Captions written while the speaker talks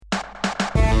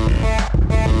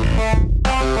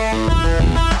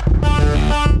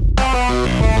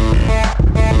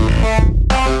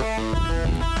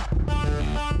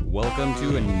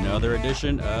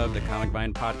edition of the Comic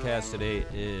Vine Podcast. Today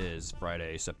is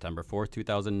Friday, September 4th,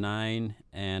 2009,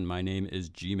 and my name is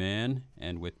G-Man,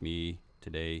 and with me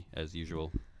today, as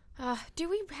usual... Do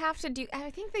we have to do... I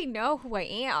think they know who I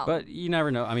am. But you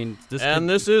never know. I mean,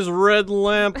 this is Red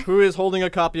Lamp, who is holding a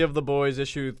copy of The Boys,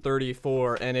 issue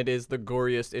 34, and it is the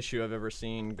goriest issue I've ever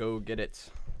seen. Go get it.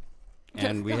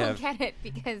 And we have... get it,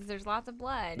 because there's lots of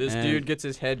blood. This dude gets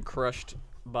his head crushed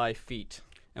by feet.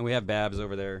 And we have Babs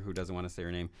over there who doesn't want to say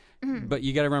her name. Mm-hmm. But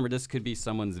you got to remember, this could be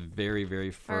someone's very,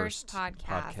 very first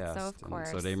podcast. So, of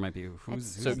course. So they might be... Who's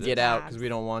so get out, because we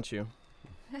don't want you.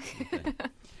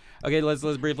 Okay, let's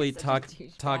briefly talk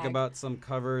about some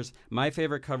covers. My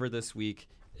favorite cover this week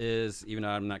is, even though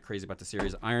I'm not crazy about the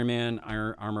series, Iron Man,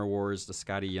 Armor Wars, the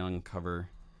Scotty Young cover.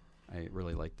 I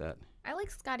really like that. I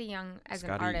like Scotty Young as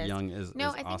Scotty an artist. Young is I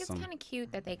awesome. think it's kind of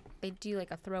cute that they do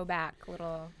like a throwback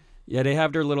little... Yeah, they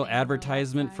have their little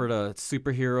advertisement for the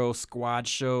superhero squad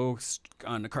show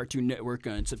on the Cartoon Network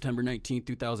on September 19th,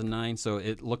 2009. So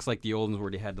it looks like the old ones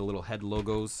where they had the little head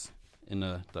logos in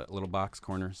the little box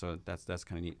corner. So that's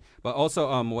kind of neat. But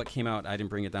also what came out, I didn't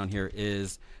bring it down here,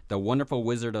 is The Wonderful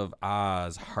Wizard of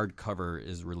Oz hardcover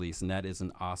is released. And that is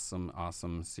an awesome,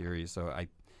 awesome series. So I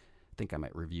think I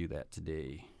might review that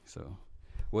today. So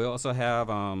we also have...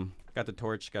 got the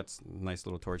torch, got a nice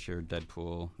little torch here,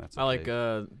 Deadpool. That's okay. I like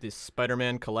the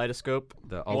Spider-Man Kaleidoscope.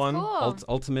 The one. Cool.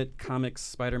 Ultimate Comics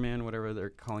Spider-Man, whatever they're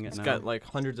calling it It's now. got like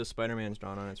hundreds of Spider-Mans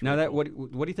drawn on it. It's now really that cool.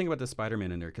 what do you think about the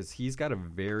Spider-Man in there? Because he's got a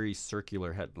very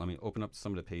circular head. Let me open up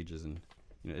some of the pages, and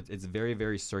it's very,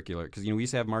 very circular. Because we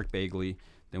used to have Mark Bagley,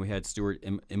 then we had Stuart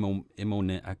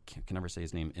Immonen. I can never say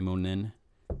his name. Immonen.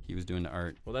 He was doing the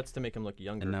art. Well, that's to make him look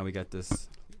younger. And now we got this.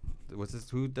 What's this?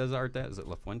 Who does the art? That is it.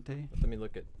 LaFuente. Let me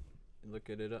look at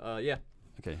it. Yeah.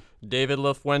 Okay. David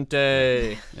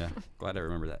LaFuente. Yeah, glad I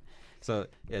remember that. So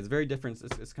yeah, it's very different.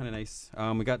 It's kind of nice.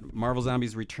 We got Marvel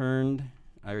Zombies Returned.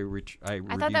 I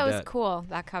thought that was cool,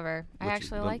 that cover. I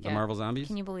actually like it. The Marvel Zombies.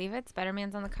 Can you believe it?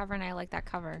 Spider-Man's on the cover, and I like that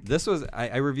cover. This was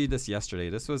I reviewed this yesterday.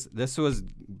 This was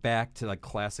back to like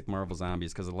classic Marvel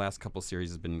Zombies because the last couple series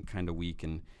has been kind of weak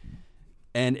and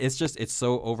it's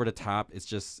so over the top. It's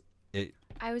just it.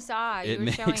 I saw you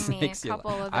were showing me a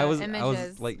couple of images. I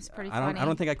was like, it's pretty funny. I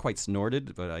don't think I quite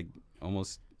snorted, but I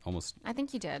almost. I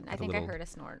think you did. I think I heard a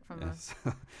snort from the other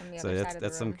so side of the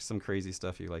that's room. some crazy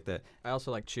stuff you like that. I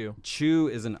also like Chew. Chew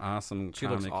is an awesome Chew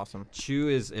comic. looks awesome. Chew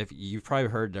is, if you've probably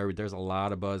heard, there's a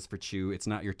lot of buzz for Chew. It's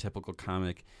not your typical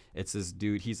comic. It's this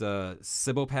dude. He's a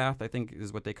Cybopath, I think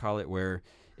is what they call it, where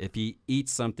if he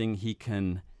eats something, he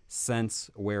can sense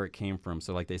where it came from.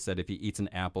 So like they said, if he eats an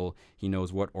apple, he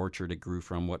knows what orchard it grew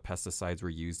from, what pesticides were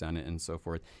used on it, and so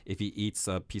forth. If he eats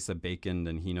a piece of bacon,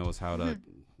 then he knows how to...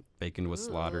 Bacon was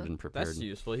slaughtered and prepared. That's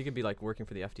useful. He could be like working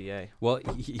for the FDA. Well,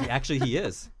 he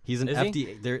is. He's an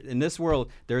FDA. There in this world,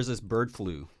 there's this bird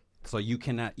flu, so you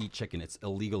cannot eat chicken. It's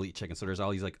illegal to eat chicken. So there's all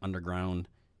these like underground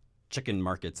chicken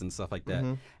markets and stuff like that.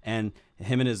 Mm-hmm. And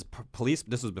him and his police.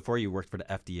 This was before he worked for the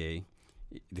FDA,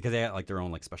 because they had like their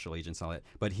own like special agents and all that.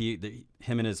 But him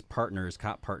and his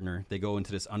cop partner, they go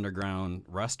into this underground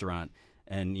restaurant,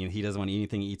 and he doesn't want to eat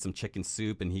anything. He eats some chicken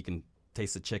soup, and he can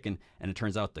taste the chicken. And it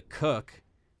turns out the cook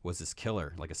was this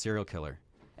killer, like a serial killer.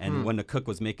 And when the cook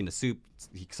was making the soup,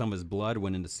 some of his blood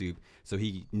went in the soup. So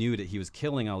he knew that he was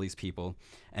killing all these people.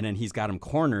 And then he's got him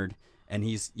cornered. And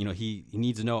he's, he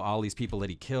needs to know all these people that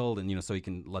he killed. And, so he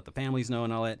can let the families know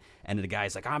and all that. And the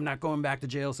guy's like, I'm not going back to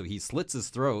jail. So he slits his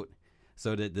throat.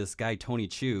 So that this guy, Tony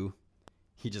Chu,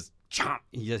 he just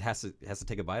has to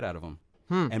take a bite out of him.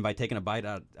 And by taking a bite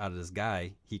out of this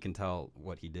guy, he can tell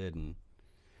what he did. And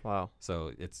wow.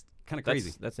 So it's kind of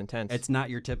crazy. That's intense. It's not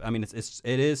your tip. I mean, it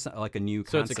is like a new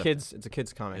concept. So it's a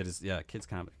kids comic. It is, yeah, kids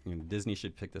comic. Disney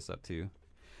should pick this up too.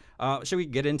 Should we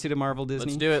get into the Marvel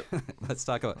Disney? Let's do it. Let's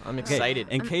talk about. I'm excited.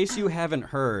 In case you haven't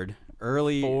heard,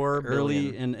 early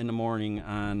in the morning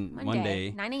on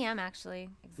Monday, 9 a.m. actually.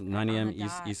 9 a.m.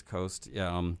 East Coast.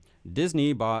 Yeah,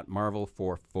 Disney bought Marvel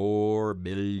for $4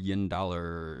 billion,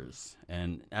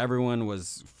 and everyone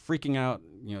was freaking out.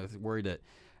 Worried that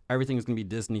everything was going to be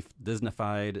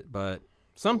Disneyfied, but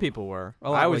some people were.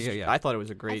 I thought it was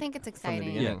a great. I think it's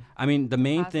exciting. Yeah, I mean, the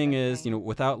main thing is,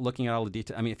 without looking at all the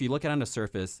details. I mean, if you look at it on the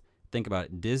surface, think about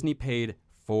it. Disney paid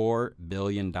 $4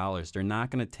 billion. They're not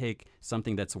going to take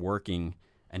something that's working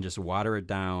and just water it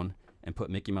down and put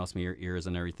Mickey Mouse ears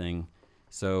and everything.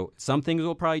 So some things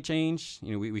will probably change.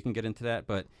 We can get into that,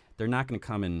 but they're not going to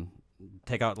come and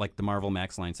take out like the Marvel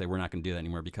Max line and say we're not going to do that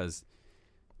anymore, because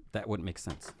that wouldn't make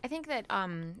sense. I think that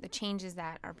the changes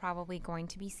that are probably going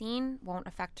to be seen won't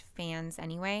affect fans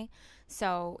anyway.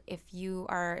 So if you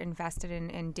are invested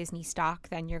in Disney stock,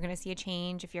 then you're going to see a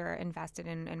change. If you're invested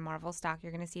in Marvel stock,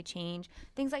 you're going to see a change.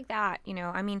 Things like that,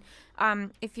 I mean,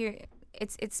 if you're,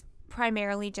 it's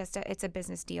primarily just it's a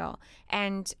business deal,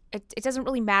 and it doesn't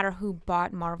really matter who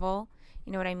bought Marvel.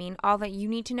 You know what I mean? All that you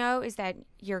need to know is that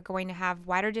you're going to have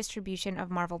wider distribution of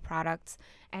Marvel products,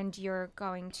 and you're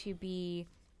going to be,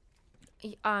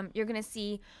 you're going to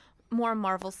see more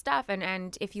Marvel stuff.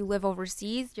 And if you live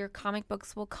overseas, your comic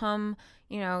books will come,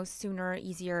 sooner,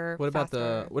 easier,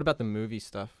 faster. What about the movie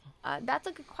stuff? That's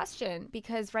a good question,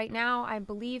 because right now I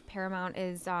believe Paramount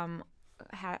is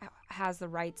has the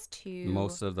rights to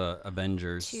most of the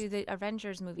Avengers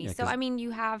movies. Yeah, so I mean,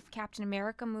 you have Captain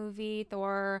America movie,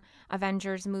 Thor,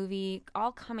 Avengers movie,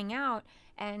 all coming out,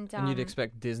 and you'd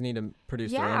expect Disney to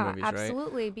produce their own movies, right? Yeah,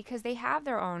 absolutely, because they have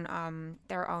their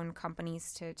own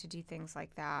companies to do things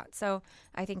like that. So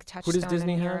I think Touchstone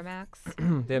and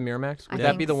Miramax. They have Miramax. Would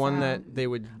that be the one that they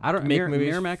would make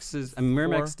movies?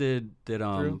 Miramax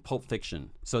did Pulp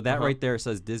Fiction. So that right there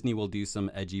says Disney will do some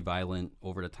edgy, violent,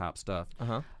 over the top stuff.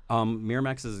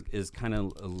 Miramax is kind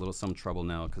of a little some trouble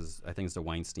now, because I think it's the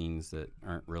Weinsteins that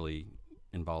aren't really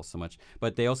involved so much.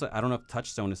 But they also, I don't know if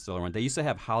Touchstone is still around. They used to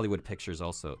have Hollywood Pictures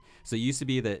also. So it used to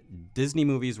be that Disney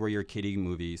movies were your kiddie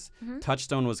movies.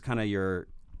 Touchstone was kind of your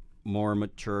more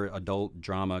mature adult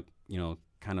drama,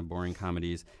 kind of boring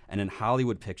comedies. And then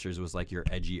Hollywood Pictures was like your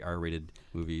edgy R-rated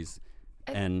movies.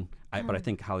 But I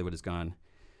think Hollywood is gone.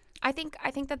 I think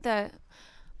that the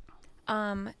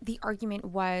argument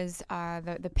was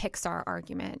the Pixar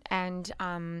argument, and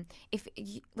if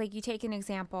you take an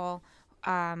example,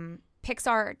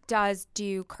 Pixar does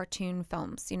do cartoon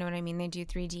films. You know what I mean? They do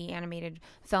 3D animated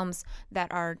films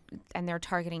and they're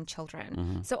targeting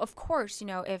children. So of course,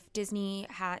 if Disney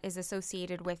is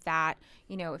associated with that,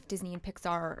 if Disney and Pixar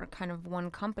are kind of one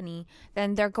company,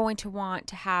 then they're going to want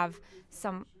to have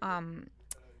some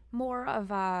more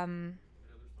of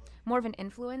an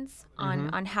influence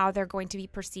on how they're going to be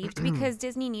perceived, because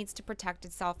Disney needs to protect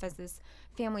itself as this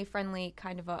family-friendly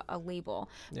kind of a label.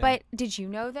 Yeah. But did you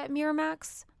know that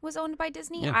Miramax was owned by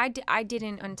Disney? Yeah. I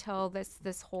didn't until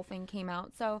this whole thing came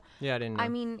out. So yeah, I didn't know. I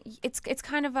mean, it's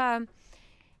kind of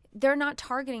they're not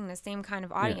targeting the same kind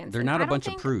of audience. Yeah, they're not a bunch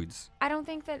of prudes. I don't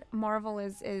think that Marvel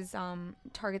is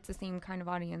targets the same kind of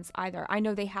audience either. I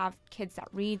know they have kids that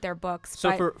read their books.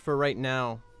 So for right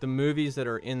now, the movies that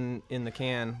are in the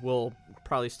can will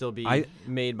probably still be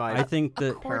made by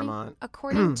Paramount.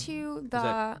 According to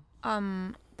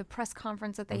the press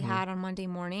conference that they had on Monday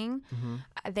morning,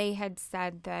 they had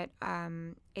said that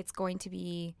it's going to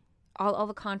be all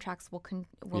the contracts will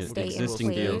stay in place.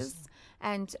 Deals.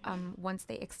 And once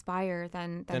they expire,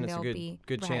 then they'll be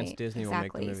good chance Disney will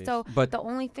make the movies. So, but the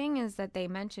only thing is that they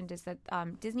mentioned is that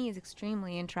Disney is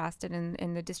extremely interested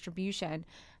in the distribution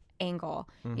angle.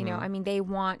 I mean, they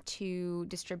want to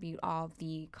distribute all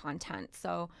the content.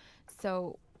 So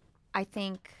I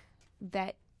think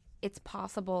that it's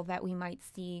possible that we might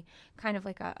see kind of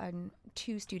like a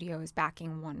two studios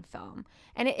backing one film,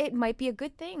 and it might be a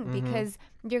good thing, because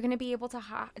you're going to be able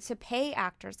to pay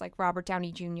actors like Robert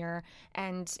Downey Jr.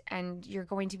 and you're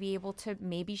going to be able to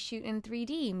maybe shoot in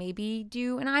 3D, maybe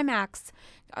do an IMAX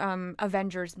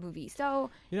Avengers movie. So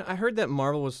I heard that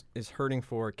Marvel is hurting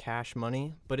for cash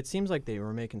money, but it seems like they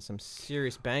were making some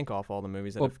serious bank off all the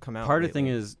movies that have come out. Part of the thing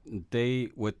is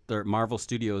with their Marvel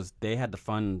Studios, they had to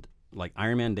fund. Like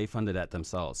Iron Man, they funded that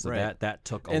themselves, so that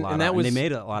took a lot, and they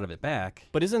made a lot of it back.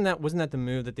 But wasn't that the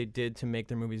move that they did to make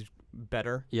their movies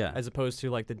better? Yeah, as opposed to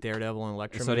like the Daredevil and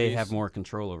Elektra. So they have more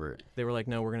control over it. They were like,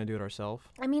 no, we're going to do it ourselves.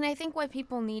 I mean, I think what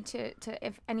people need to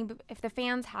if the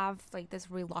fans have like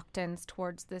this reluctance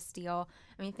towards this deal,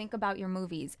 I mean, think about your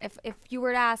movies. If you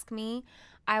were to ask me,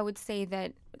 I would say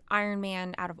that Iron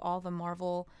Man, out of all the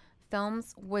Marvel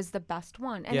films, was the best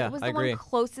one, and it was the one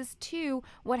closest to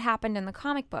what happened in the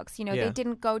comic books. They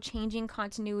didn't go changing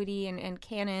continuity and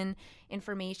canon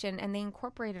information, and they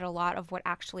incorporated a lot of what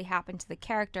actually happened to the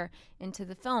character into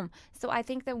the film. So I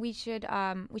think that we should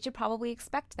probably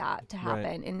expect that to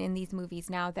happen in these movies,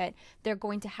 now that they're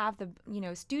going to have the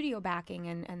studio backing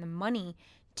and the money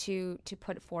to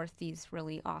put forth these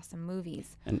really awesome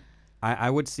movies. And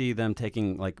I would see them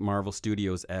taking like Marvel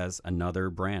Studios as another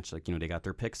branch. Like, they got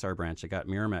their Pixar branch, they got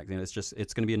Miramax.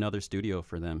 It's going to be another studio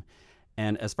for them.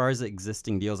 And as far as the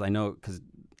existing deals, I know because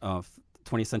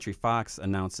 20th Century Fox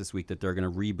announced this week that they're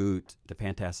going to reboot the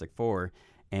Fantastic Four.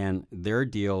 And their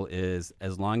deal is,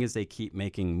 as long as they keep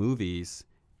making movies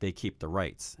they keep the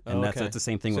rights, and that's the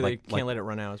same thing so with they can't let it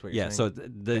run out. Is what you're saying? So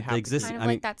the existing. Kind of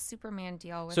like that Superman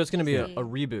deal. With so it's going to be a DC.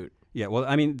 reboot. Yeah, well,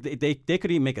 I mean, they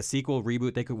could even make a sequel,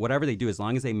 reboot. They could whatever they do, as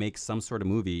long as they make some sort of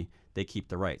movie, they keep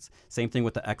the rights. Same thing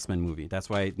with the X-Men movie. That's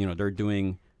why they're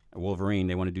doing Wolverine.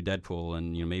 They want to do Deadpool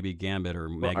and maybe Gambit or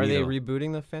Magneto. Are they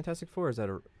rebooting the Fantastic Four? Or is that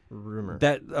a rumor?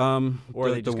 That or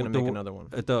are they just going to make another one?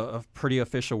 The pretty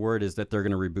official word is that they're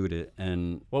going to reboot it,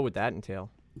 and what would that entail?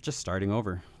 Just starting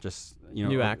over, just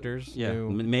new actors. Yeah,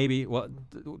 maybe. Well,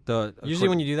 usually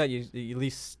when you do that, you at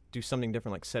least do something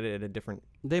different, like set it at a different.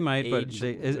 They might, but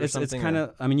it's kind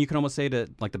of. I mean, you can almost say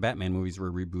that like the Batman movies were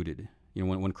rebooted.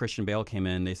 When Christian Bale came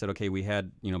in, they said, okay, we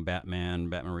had Batman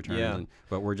Returns,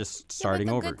 but we're just starting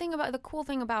over. The cool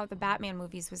thing about the Batman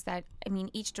movies was that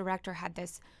each director had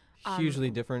this. Hugely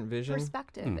different vision.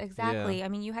 Perspective, exactly. Yeah. I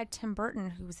mean, you had Tim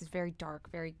Burton, who was very dark,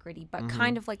 very gritty, but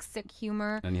kind of like sick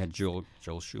humor. And you had Joel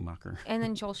Schumacher. And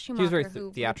then Joel Schumacher, he was very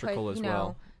who theatrical put, as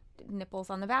well.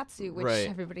 Nipples on the bat suit, which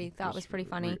everybody thought was pretty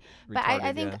funny. But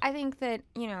retarded, I think that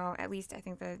at least I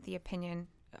think that the opinion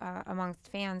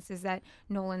amongst fans is that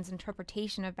Nolan's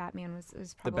interpretation of Batman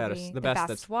was probably the best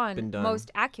best one, been done most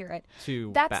accurate.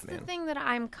 That's Batman. The thing that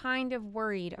I'm kind of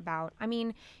worried about. I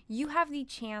mean, you have the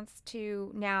chance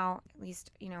to now, at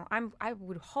least I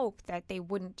would hope that they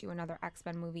wouldn't do another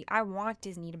X-Men movie. I want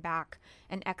Disney to back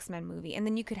an X-Men movie, and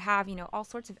then you could have all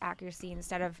sorts of accuracy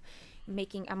instead of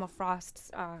making Emma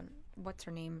Frost's what's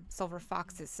her name, Silver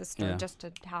Fox's sister, just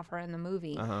to have her in the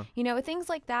movie. Things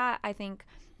like that I think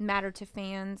matter to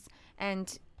fans,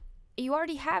 and you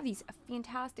already have these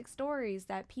fantastic stories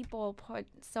that people put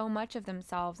so much of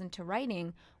themselves into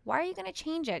writing. Why are you going to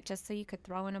change it just so you could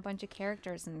throw in a bunch of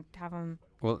characters and have them?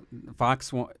 Well,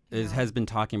 Fox has been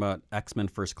talking about X-Men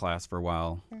First Class for a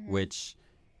while, which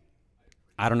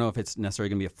I don't know if it's necessarily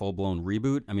going to be a full-blown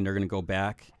reboot. I mean, they're going to go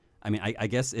back. I mean, I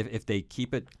guess if they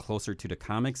keep it closer to the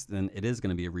comics, then it is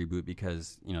going to be a reboot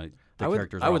because the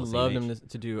characters are all the same love age. them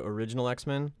to do original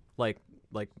X-Men, like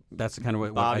that's kind of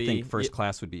what I think First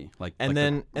Class would be like. And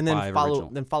then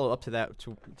follow up to that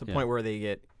to the point where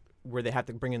they have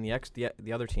to bring in the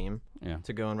other team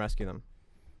to go and rescue them.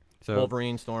 So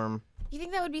Wolverine, Storm. You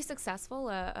think that would be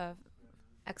successful?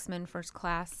 X-Men First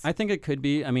Class. I think it could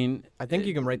be. I mean, I think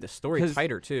you can write the story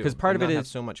tighter too, because part of it is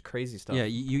so much crazy stuff. Yeah,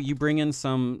 you bring in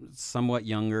some somewhat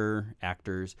younger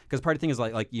actors. Because part of the thing is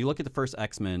like you look at the first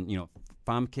X-Men.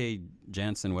 Famke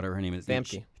Janssen, whatever her name is.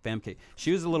 Famke.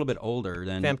 She was a little bit older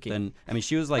than. I mean,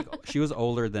 she was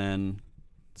older than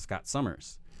Scott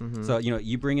Summers. Mm-hmm. So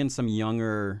you bring in some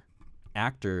younger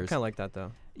actors. Kind of like that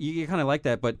though. You kind of like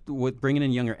that, but with bringing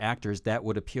in younger actors, that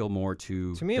would appeal more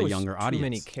to me, the younger audience. Too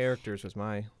many characters was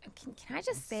my. Can I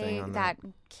just say that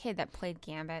kid that played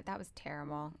Gambit? That was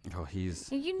terrible. Oh,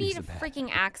 You need a freaking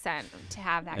accent to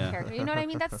have that character. You know what I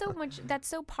mean? That's so much. That's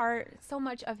so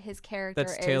much of his character.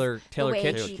 That's Taylor the way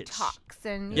Kitsch. he talks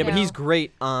and but he's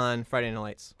great on Friday Night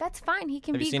Lights. That's fine. He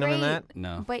can have be you seen great. him in that?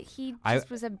 No, but he just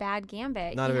was a bad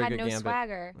Gambit. Not he a very had good no Gambit.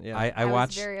 swagger. Yeah, I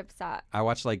watched. Was very upset. I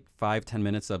watched like 5-10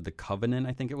 minutes of The Covenant.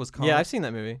 I think it was called. Yeah, I've seen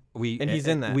that movie. And he's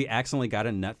in that. We accidentally got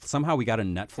somehow we got a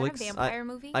Netflix. Is that a vampire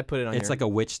movie? I put it on. It's like a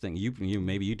witch thing.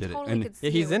 Maybe you did totally it. Could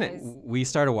see he's in it. We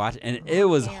started watching, and it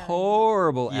was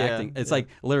horrible acting. It's like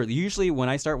literally. Usually, when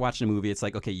I start watching a movie, it's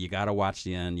like, okay, you got to watch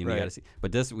the end. You got to see.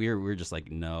 But this, we were just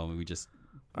like, no, we just.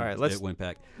 All right, it went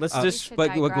back. Let's just.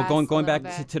 But going back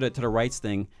to the rights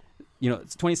thing,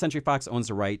 it's 20th Century Fox owns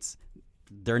the rights.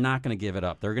 They're not going to give it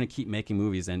up. They're going to keep making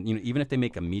movies, and even if they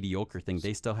make a mediocre thing,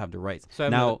 they still have the rights. So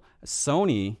now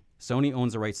Sony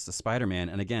owns the rights to Spider-Man,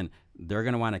 and again, they're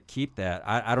going to want to keep that.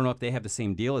 I don't know if they have the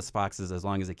same deal as Fox's as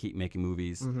long as they keep making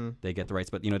movies. They get the rights,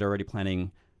 but they're already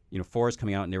planning. 4 is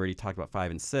coming out, and they already talked about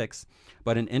 5 and 6.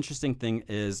 But an interesting thing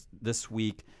is this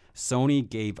week, Sony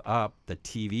gave up the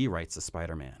TV rights to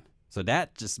Spider-Man. So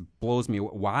that just blows me.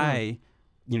 Why?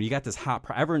 You got this hot.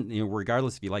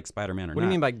 Regardless if you like Spider-Man or not. What do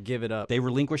you mean by give it up? They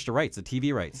relinquished the rights, the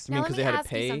TV rights. Now, because they had to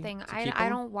pay? Something. I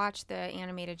don't watch the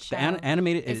animated show.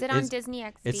 Is it on Disney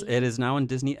XD? It is now on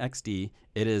Disney XD.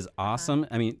 It is awesome.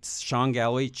 I mean, Sean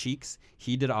Galloway, Cheeks,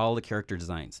 he did all the character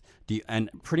designs. And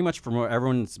pretty much from what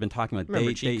everyone's been talking about,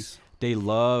 they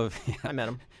love. I met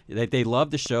him. They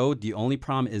love the show. The only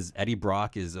problem is Eddie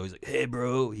Brock is always like, "Hey,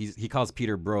 bro." He calls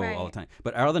Peter bro all the time.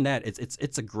 But other than that,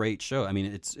 it's a great show. I mean,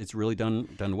 it's really done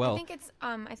well.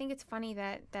 I think it's funny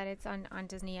that it's on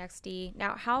Disney XD.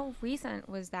 Now, how recent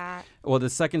was that? Well, the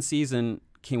second season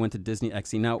went to Disney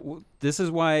XD. Now, this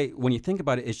is why when you think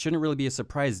about it, it shouldn't really be a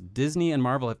surprise. Disney and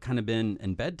Marvel have kind of been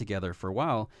in bed together for a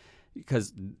while.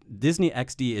 Because Disney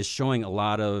XD is showing a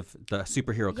lot of the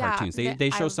superhero cartoons. They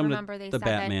show some of the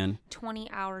Batman.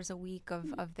 20 hours a week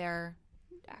of their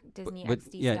Disney but XD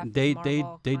yeah,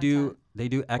 stuff. they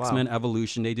do X-Men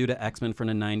Evolution. They do the X-Men from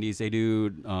the 90s. They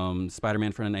do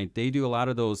Spider-Man from the 90s. They do a lot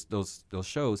of those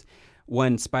shows.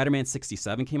 When Spider-Man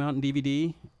 67 came out in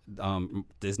DVD,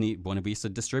 Disney Buena Vista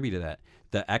distributed that.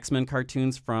 The X-Men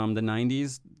cartoons from the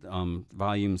 90s,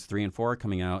 volumes 3 and 4 are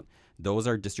coming out. Those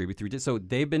are distributed through. So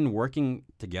they've been working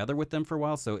together with them for a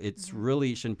while. So it's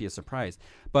really shouldn't be a surprise.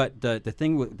 But the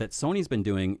thing that Sony's been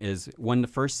doing is when the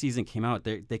first season came out,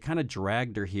 they kind of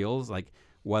dragged their heels, like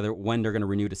when they're going to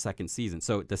renew the second season.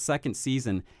 So the second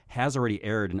season has already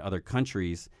aired in other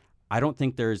countries. I don't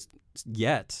think there's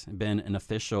yet been an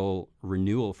official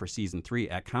renewal for season 3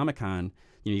 at Comic-Con.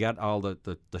 You got all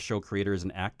the show creators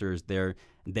and actors there.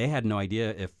 They had no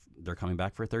idea if they're coming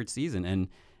back for a third season,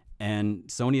 and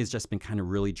Sony has just been kind of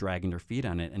really dragging their feet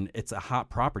on it. And it's a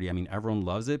hot property. I mean, everyone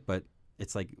loves it, but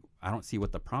it's like I don't see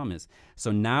what the problem is.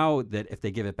 So now that if they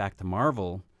give it back to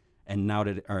Marvel,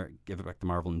 give it back to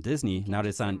Marvel and Disney, now that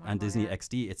it's on Disney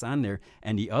XD, it's on there.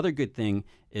 And the other good thing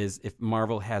is if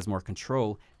Marvel has more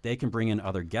control, they can bring in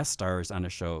other guest stars on the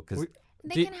show.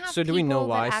 Do we know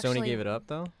why Sony gave it up,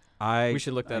 though? We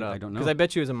should look that up. I don't know. Because I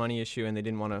bet you it was a money issue and they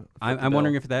didn't want to. I'm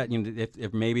wondering if that,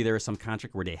 if maybe there was some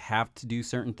contract where they have to do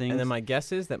certain things. And then my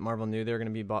guess is that Marvel knew they were going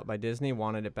to be bought by Disney,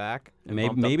 wanted it back. And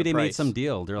maybe they made some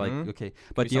deal. They're like, okay.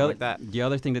 But the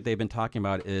other thing that they've been talking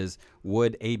about is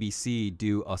would ABC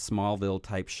do a Smallville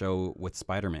type show with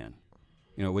Spider-Man?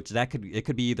 Which it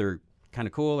could be either kind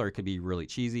of cool or it could be really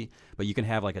cheesy. But you can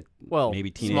have like maybe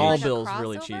teenage. Smallville's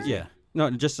really cheesy. Yeah. No,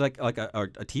 just like a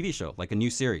TV show, like a new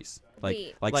series.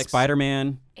 Like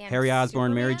Spider-Man, Harry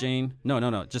Osborn, Mary Jane.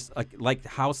 No. Just like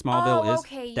how Smallville is.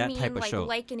 Okay. That type of show.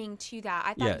 Likening to that.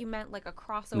 I thought you meant like a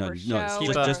crossover show. No,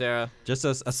 keep up, Sarah.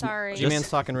 Sorry. G-Man's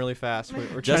talking really fast.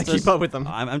 We're trying to keep up with him.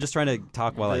 I'm just trying to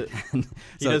talk while I can.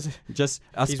 Just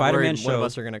a he's Spider-Man show. One of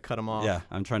us are going to cut him off. Yeah,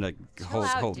 I'm trying to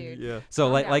hold. Dude. Yeah. So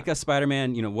like a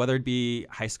Spider-Man, whether it be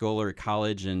high school or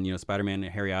college, and Spider-Man,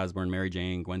 Harry Osborn, Mary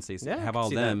Jane, Gwen Stacy, have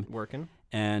all them working.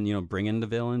 And bring in the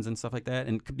villains and stuff like that,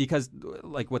 and because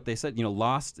like what they said,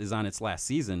 Lost is on its last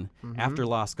season. After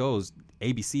Lost goes,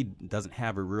 ABC doesn't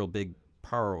have a real big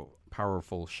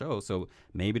powerful show, so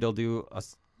maybe they'll do a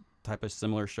type of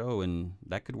similar show, and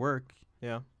that could work.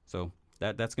 Yeah. So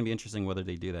that's gonna be interesting whether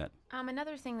they do that.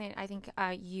 Another thing that I think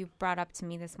you brought up to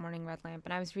me this morning, Red Lamp,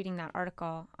 and I was reading that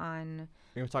article on.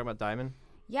 You're talking about Diamond.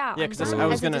 Yeah, because I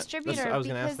was going to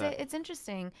ask that. It's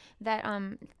interesting that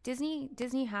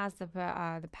Disney has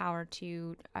the power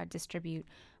to distribute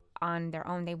on their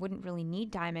own. They wouldn't really need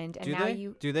Diamond, and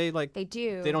do they they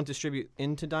do. They don't distribute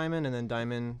into Diamond, and then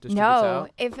Diamond distributes out.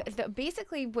 No,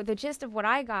 basically the gist of what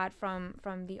I got from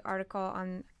the article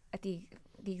at the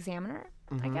Examiner,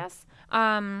 I guess.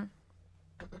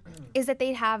 Is that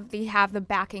they have the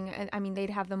backing. I mean, they'd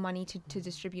have the money to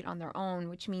distribute on their own,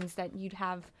 which means that you'd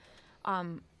have.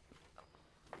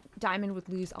 Diamond would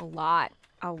lose a lot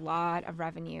of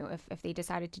revenue if they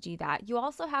decided to do that. You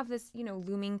also have this,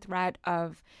 looming threat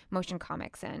of motion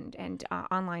comics and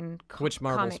online which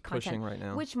Marvel's comic pushing content, right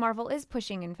now. Which Marvel is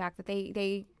pushing. In fact, that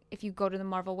they if you go to the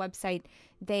Marvel website,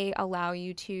 they allow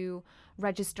you to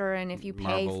register, and if you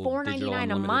pay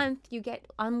 $4.99 a month, you get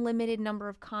unlimited number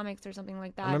of comics or something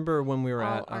like that. I remember when we were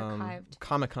at archived.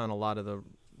 Comic-Con, a lot of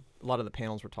the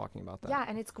panels were talking about that. Yeah,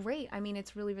 and it's great. I mean,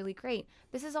 it's really, really great.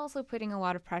 This is also putting a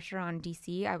lot of pressure on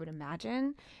DC, I would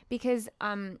imagine, because,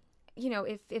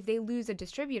 if they lose a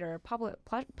distributor,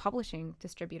 publishing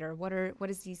distributor, what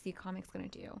is DC Comics going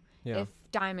to do if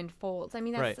Diamond folds? I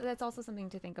mean, that's also something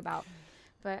to think about.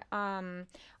 But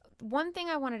one thing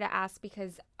I wanted to ask,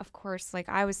 because of course, like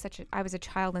I was a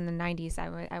child in the 90s.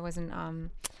 I wasn't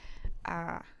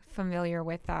familiar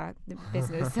with the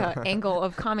business angle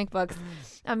of comic books.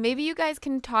 Maybe you guys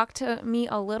can talk to me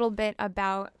a little bit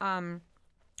about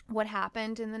what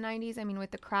happened in the 90s. I mean,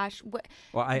 with the crash,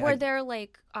 were there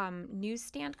like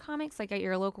newsstand comics like at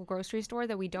your local grocery store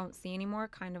that we don't see anymore?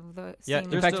 Kind of the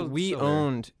same. In fact, we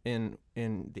owned in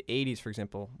the 80s, for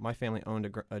example. My family owned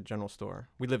a general store.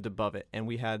 We lived above it, and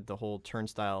we had the whole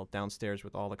turnstile downstairs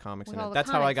with all the comics in it. That's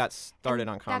how I got started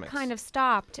on comics. That kind of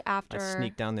stopped after. I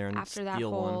sneaked down there and after that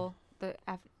whole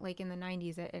like in the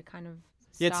 90s. It kind of.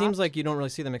 Yeah, it seems like you don't really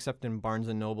see them except in Barnes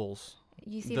and Nobles.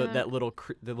 You see the little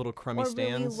crummy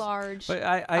stands. Really large. But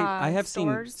I have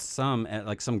stores. seen some at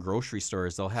like some grocery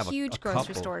stores. They'll have huge a grocery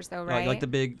couple. stores though, right? Like the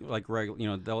big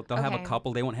they'll have a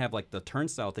couple. They won't have like the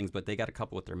turnstile things, but they got a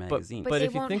couple with their magazines. But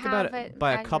if you think about it,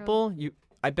 by a couple,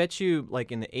 I bet you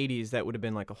like in the 80s that would have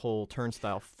been like a whole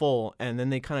turnstile full, and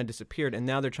then they kind of disappeared, and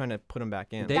now they're trying to put them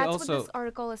back in. That's what this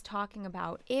article is talking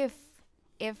about. If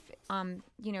if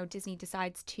Disney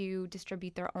decides to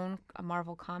distribute their own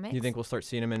Marvel comics, you think we'll start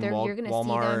seeing them in you're going to see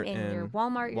them in your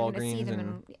Walmart. You're going to see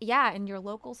them in your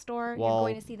local store. You're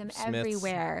going to see them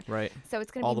everywhere. Right. So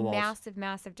it's going to be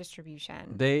massive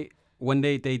distribution. When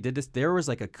they did this, there was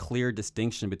like a clear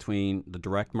distinction between the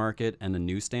direct market and the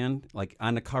newsstand. Like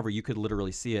on the cover, you could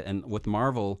literally see it. And with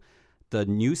Marvel, the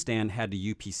newsstand had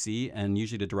the UPC, and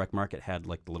usually the direct market had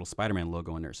like the little Spider-Man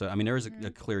logo in there. So I mean, there was a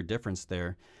clear difference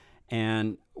there.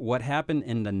 And what happened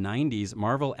in the 90s,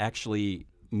 Marvel actually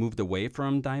moved away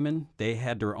from Diamond. They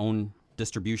had their own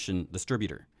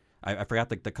distributor. I forgot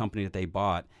the company that they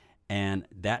bought, and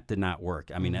that did not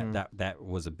work. I mean, that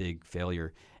was a big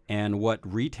failure. And what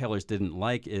retailers didn't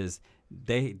like is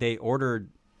they ordered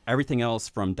everything else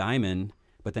from Diamond,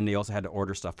 but then they also had to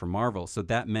order stuff from Marvel. So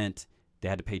that meant they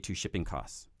had to pay 2 shipping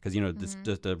costs because,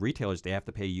 the retailers, they have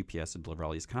to pay UPS to deliver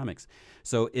all these comics.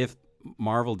 So if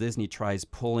Marvel Disney tries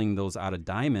pulling those out of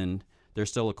Diamond, there's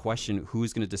still a question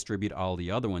who's going to distribute all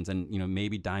the other ones. And,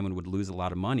 maybe Diamond would lose a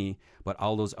lot of money, but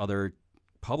all those other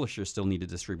publishers still need to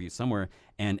distribute somewhere.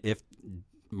 And if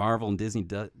Marvel and Disney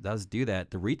does do that,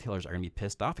 the retailers are going to be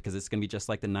pissed off because it's going to be just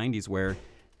like the 90s where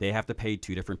they have to pay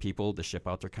 2 different people to ship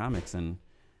out their comics. And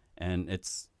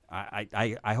it's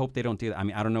I hope they don't do that. I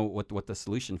mean, I don't know what the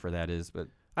solution for that is, but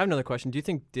I have another question. Do you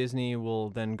think Disney will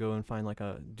then go and find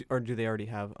or do they already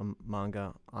have a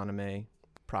manga anime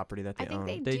property that they own?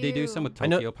 They do some with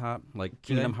Tokyo Pop, like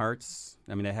Kingdom Hearts.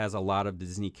 I mean, it has a lot of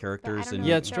Disney characters. But I don't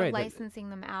know if they're licensing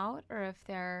them out or if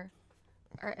they're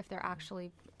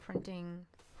actually printing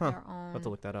their own. I'll have to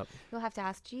look that up. You'll have to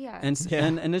ask Gia.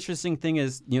 And an interesting thing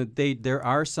is, there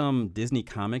are some Disney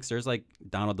comics. There's like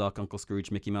Donald Duck, Uncle Scrooge,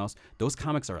 Mickey Mouse. Those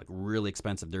comics are like really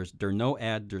expensive. They're no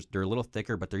ad. They're a little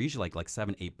thicker, but they're usually like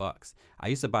 $7-8. I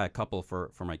used to buy a couple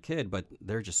for my kid, but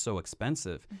they're just so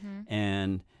expensive. Mm-hmm.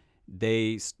 And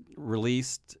they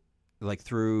released like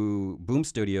through Boom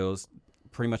Studios.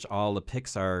 Pretty much all the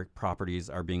Pixar properties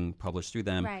are being published through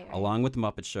them, along with the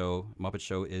Muppet Show. Muppet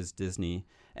Show is Disney.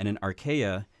 And then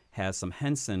Archaea has some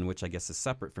Henson, which I guess is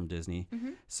separate from Disney.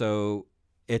 Mm-hmm. So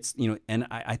it's, and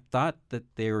I thought that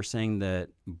they were saying that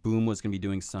Boom was going to be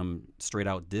doing some straight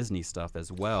out Disney stuff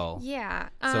as well. Yeah.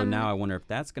 So now I wonder if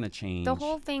that's going to change. The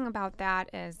whole thing about that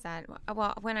is that,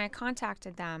 when I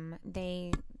contacted them,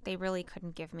 they really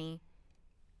couldn't give me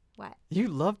what? You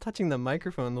love touching the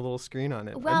microphone, the little screen on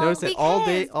it. Well, I notice it all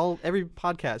day, every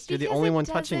podcast. You're the only one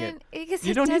touching it.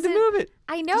 You don't need to move it.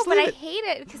 I know, but I hate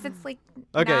it because it's like.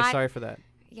 Okay, sorry for that.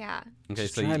 Yeah. Okay,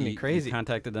 just so you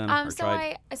contacted them.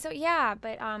 The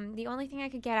only thing I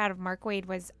could get out of Mark Waid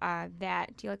was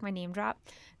that. Do you like my name drop?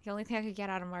 The only thing I could get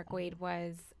out of Mark Waid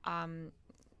was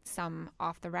some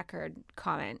off the record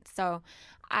comment. So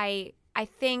I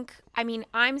think,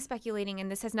 I'm speculating,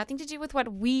 and this has nothing to do with what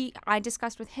I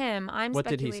discussed with him. What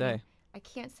did he say? I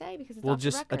can't say because it's we'll off the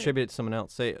just record. attribute it to someone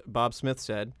else. Say Bob Smith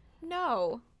said.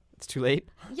 No. It's too late?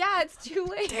 Yeah, it's too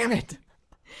late. Damn it.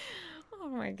 Oh,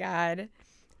 my God.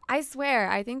 I swear,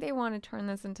 I think they want to turn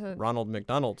this into... Ronald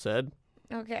McDonald said.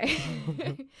 Okay.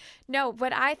 No,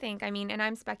 but I think, and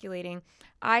I'm speculating,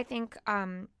 I think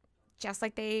just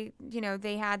like they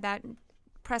had that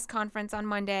press conference on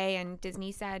Monday and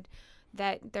Disney said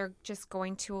that they're just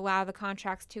going to allow the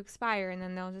contracts to expire and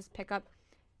then they'll just pick up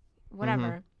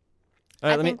whatever.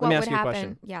 Mm-hmm. Let me ask you a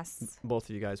question. Yes. Both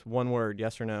of you guys, one word,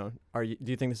 yes or no. Do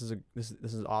you think this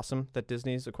is awesome that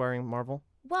Disney's acquiring Marvel?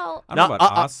 Well, I don't know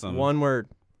about awesome. One word,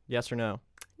 yes or no.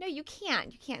 No, you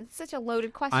can't. It's such a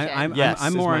loaded question.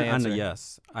 I'm more on the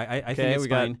yes. I think it's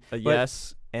fine. Got a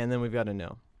yes, and then we've got a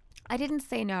no. I didn't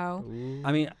say no. Ooh.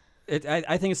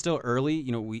 I think it's still early.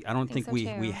 I don't think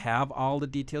we have all the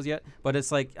details yet. But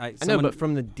it's like I know, but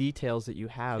from the details that you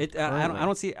have, I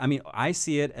don't see. I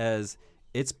see it as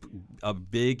it's a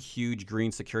big, huge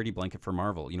green security blanket for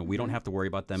Marvel. We don't have to worry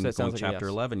about them going Chapter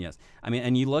 11. Yes,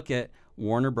 and you look at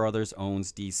Warner Brothers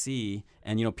owns DC,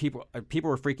 and people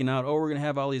were freaking out. Oh, we're gonna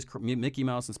have all these Mickey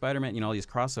Mouse and Spider-Man, all these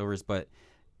crossovers, but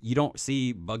you don't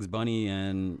see Bugs Bunny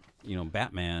and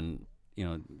Batman.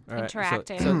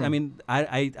 Interacting. So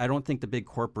I don't think the big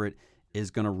corporate is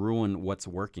going to ruin what's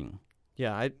working.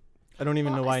 Yeah, I don't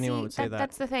even know why anyone would say that.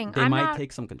 That's the thing. They might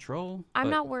take some control. I'm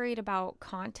not worried about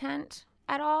content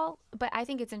at all, but I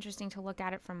think it's interesting to look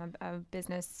at it from a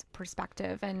business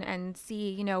perspective and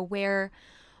see where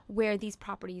these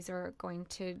properties are going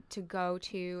to go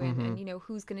to and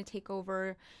who's going to take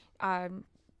over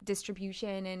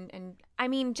distribution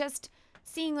and just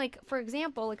seeing, like, for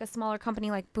example, like a smaller company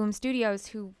like Boom Studios,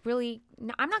 who really,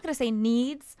 I'm not going to say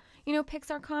needs,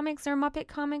 Pixar comics or Muppet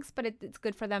comics, but it's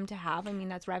good for them to have.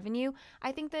 That's revenue.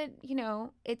 I think that,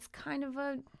 it's kind of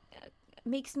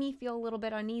makes me feel a little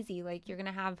bit uneasy. Like you're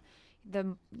gonna have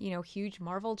the huge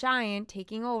Marvel giant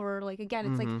taking over. Like again,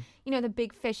 it's like the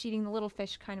big fish eating the little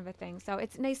fish kind of a thing. So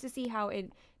it's nice to see how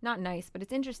it not nice, but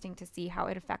it's interesting to see how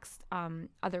it affects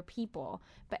other people.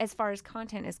 But as far as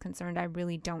content is concerned, I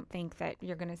really don't think that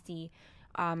you're gonna see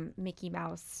Mickey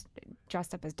Mouse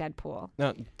dressed up as Deadpool.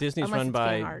 No, Disney's run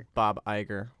by Bob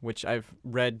Iger, which I've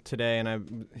read today, and I've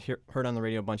heard on the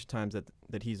radio a bunch of times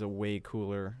that he's a way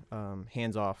cooler,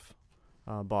 hands-off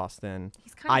boss than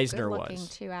he's kind of Eisner good-looking was.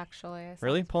 too, actually.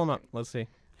 Really? Pull him up. Let's see.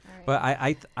 Right. But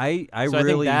I So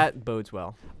really I think that bodes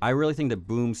well. I really think that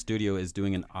Boom Studio is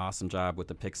doing an awesome job with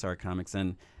the Pixar comics,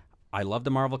 and I love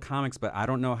the Marvel comics, but I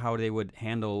don't know how they would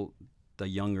handle the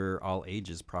younger all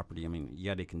ages property. I mean,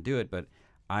 yeah, they can do it, but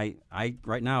I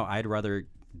right now I'd rather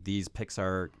these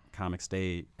Pixar comics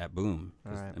stay at Boom.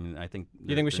 All right. I mean, I think.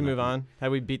 You think we should move on?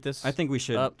 Have we beat this? I think we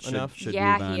should. enough? Should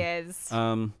yeah, move on. he is.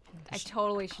 I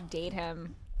totally should date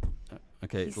him.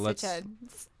 Okay, He's let's. such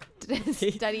a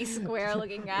steady,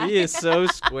 square-looking guy. He is so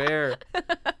square.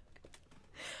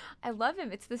 I love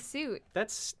him. It's the suit.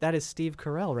 That is Steve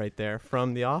Carell right there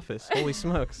from The Office. Holy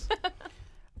smokes!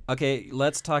 Okay,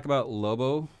 let's talk about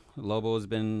Lobo. Lobo has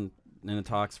been in the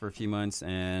talks for a few months,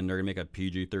 and they're gonna make a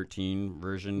PG-13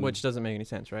 version, Which doesn't make any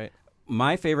sense, right?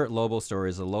 My favorite Lobo story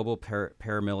is a Lobo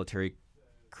paramilitary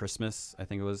Christmas, I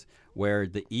think it was, where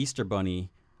the Easter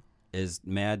Bunny is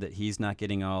mad that he's not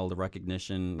getting all the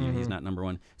recognition. You know, he's not number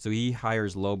one, so he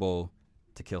hires Lobo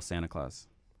to kill Santa Claus.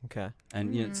 Okay.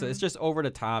 And so it's just over the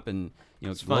top, and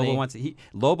It's Lobo funny. wants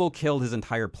Lobo killed his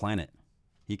entire planet.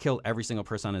 He killed every single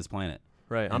person on his planet.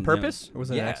 Right. On And, purpose? Or was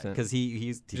it yeah, an accident? because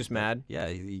he's just mad? Yeah,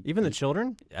 Even the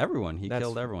children? everyone. He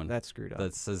killed everyone. That's screwed up. The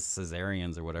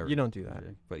Caesareans or whatever. You don't do that.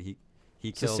 But he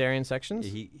killed. Cesarean sections?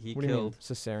 He What do you mean, killed.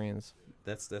 cesareans?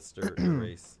 That's their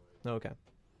race. Oh, okay.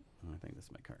 I think this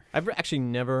is my car. I've actually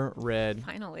never read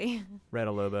Finally.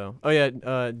 a Lobo. Oh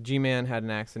yeah, G-Man had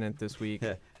an accident this week.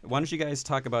 Yeah. Why don't you guys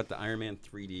talk about the Iron Man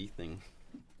 3D thing?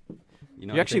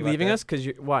 You're actually leaving us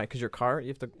why? Because your car? You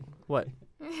have to what?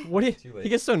 What do Too you? late. He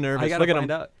gets so nervous. I gotta Look at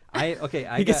find him. out.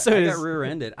 I He gets got so-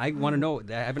 rear-ended. I want to know.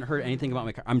 I haven't heard anything about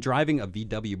my car. I'm driving a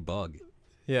VW Bug.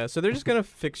 Yeah, so they're just gonna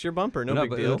fix your bumper. No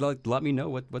big but deal. let me know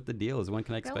what the deal is. When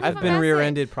can I expect? Leave I've a been message.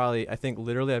 rear-ended probably. I think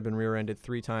literally I've been rear-ended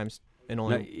 3 times in Now,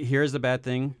 only here's the bad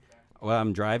thing. Well,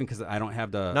 I'm driving because I don't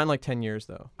have the not in like 10 years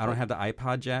though. I don't have the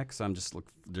iPod jack, so I'm just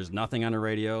there's nothing on the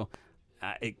radio.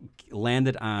 It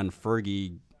landed on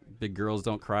Fergie, Big Girls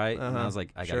Don't Cry, and I was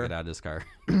like, I gotta Sure. get out of this car.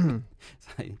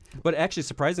 But actually,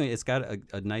 surprisingly, it's got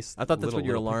a nice. I thought that's what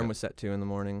your little alarm pickup. was set to in the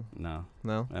morning. No,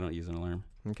 No? I don't use an alarm.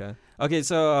 Okay. Okay,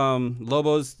 so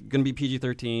Lobo's gonna be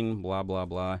PG-13. Blah blah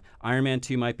blah. Iron Man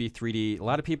 2 might be 3D. A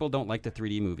lot of people don't like the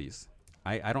 3D movies.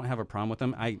 I don't have a problem with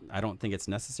them. I don't think it's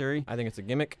necessary. I think it's a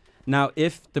gimmick. Now,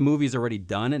 if the movie's already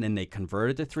done and then they convert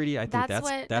it to 3D, I think that's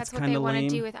what kind they of want lame.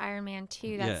 to do with Iron Man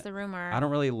 2. That's Yeah. the rumor. I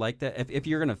don't really like that. If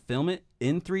you're gonna film it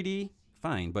in 3D,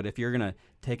 fine. But if you're gonna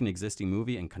take an existing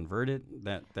movie and convert it,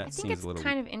 that I think seems it's a little.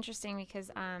 kind of interesting because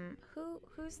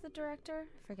who's the director?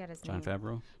 Forget his Jon name.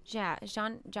 Favreau. Yeah,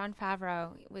 Jon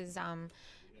Favreau was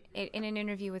in an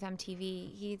interview with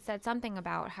MTV. He said something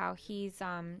about how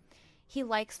he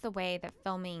likes the way that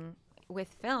filming with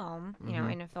film,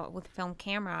 with film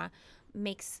camera,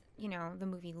 makes the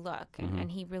movie look,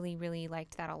 and he really really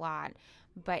liked that a lot.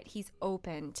 But he's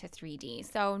open to 3D.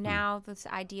 So now this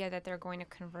idea that they're going to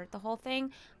convert the whole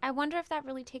thing, I wonder if that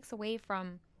really takes away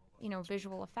from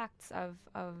visual effects of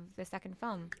the second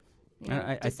film.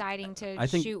 Deciding to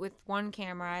shoot with one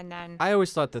camera and then I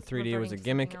always thought the 3D was a reverting to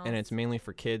gimmick, something and else. it's mainly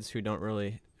for kids who don't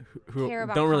really who Care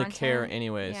about don't really content. care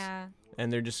anyways, Yeah.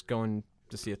 and they're just going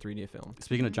to see a 3D film.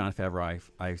 Speaking of Jon Favreau,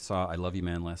 I saw I Love You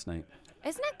Man last night.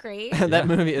 Isn't that great? That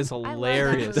movie is love that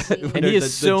hilarious, movie. and he The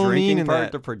is so drinking mean in part,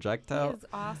 that. the He projectile. is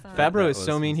awesome. Favreau That is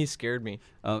so was- mean, he scared me.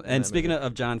 And that speaking movie.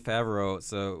 of Jon Favreau,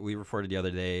 so we reported the other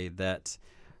day that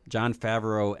Jon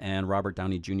Favreau and Robert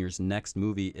Downey Jr.'s next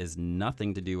movie is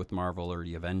nothing to do with Marvel or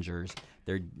the Avengers.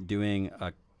 They're doing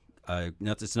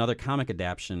it's another comic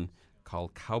adaptation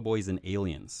called Cowboys and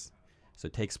Aliens. So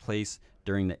it takes place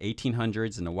during the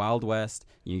 1800s in the Wild West.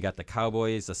 You got the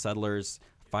cowboys, the settlers,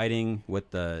 fighting with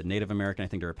the Native American, I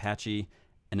think they're Apache,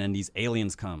 and then these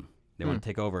aliens come. They want to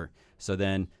take over. So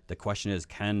then the question is,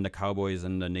 can the cowboys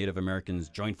and the Native Americans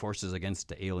join forces against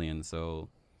the aliens? So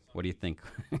what do you think?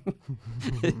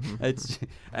 it's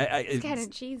kind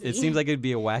of cheesy. It seems like it'd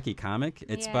be a wacky comic.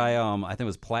 It's Yeah. by I think it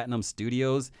was Platinum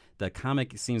Studios. The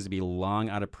comic seems to be long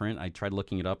out of print. I tried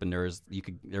looking it up, and there was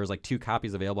like 2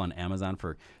 copies available on Amazon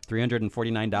for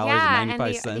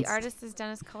 $349.95. and the artist is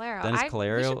Dennis Calero. Dennis We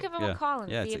Calero. should give him a call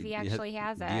and see if he actually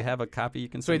has it. Do you have a copy you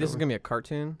can So wait, send this is over? gonna be a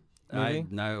cartoon? movie?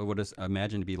 I would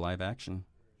imagine to be live action.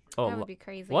 Oh, that would be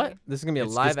crazy. What? This is gonna be a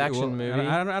live action movie?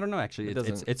 I don't know. Actually,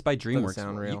 it's by DreamWorks.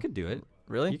 Sound real. You could do it.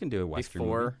 Really? You can do a Western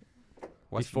movie.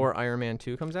 Before Iron Man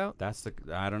 2 comes out? That's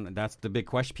the big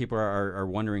question people are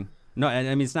wondering. No, I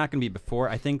mean it's not going to be before.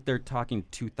 I think they're talking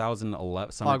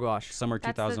 2011. Summer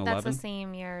 2011. That's the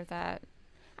same year that.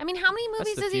 I mean, how many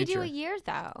movies does he do a year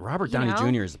though? Robert Downey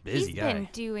Jr. is a busy He's guy. been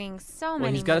doing so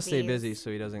many. He's got to stay busy so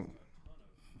he doesn't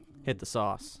hit the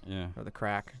sauce. Yeah. Or the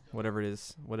crack, whatever it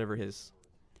is, whatever his.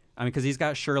 I mean, because he's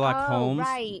got Sherlock Holmes.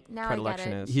 Right. Now predilection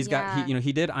I get it. is. He's got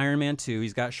he did Iron Man 2.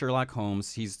 He's got Sherlock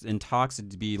Holmes. He's in talks to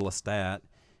be Lestat.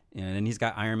 And then he's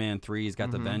got Iron Man 3. He's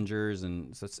got the Avengers,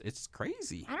 and so it's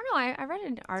crazy. I don't know. I read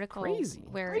an article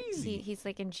where he's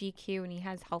like in GQ and he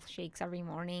has health shakes every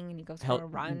morning and he goes for a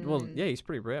run. Well, yeah, he's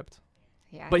pretty ripped.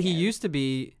 Yeah, but he used to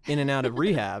be in and out of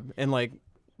rehab and like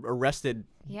arrested.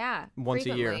 Once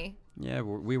a year. Yeah,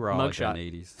 we were all like in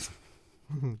the 80s.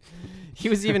 He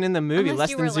was even in the movie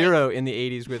Less Than Zero in the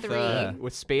 80s with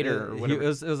Spader. Or whatever. It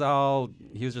was all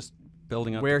he was just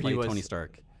building up where to play he was, Tony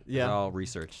Stark. Yeah, all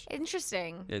research.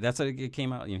 Interesting. Yeah, that's how it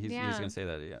came out. He's going to say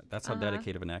that. Yeah, that's how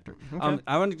dedicated of an actor. Okay.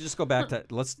 I want to just go back to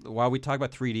while we talk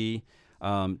about 3D.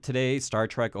 Today, Star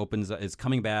Trek is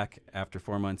coming back after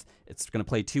 4 months. It's going to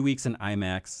play 2 weeks in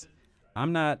IMAX.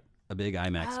 I'm not a big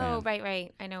IMAX fan. Oh,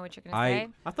 right. I know what you're going to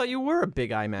say. I thought you were a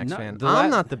big IMAX fan. I'm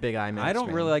not the big IMAX fan. I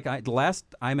don't really like the last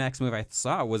IMAX movie I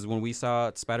saw was when we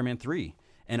saw Spider-Man 3.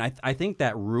 And I think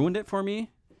that ruined it for me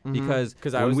because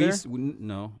I was there?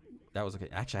 No. That was okay.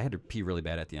 Actually, I had to pee really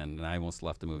bad at the end, and I almost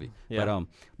left the movie. Yeah.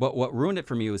 But what ruined it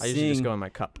for me was just go in my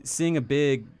cup. Seeing a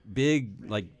big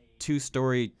like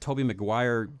 2-story Tobey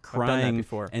Maguire crying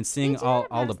and seeing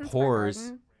all the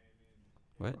pores.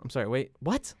 What? I'm sorry. Wait.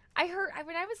 What? I heard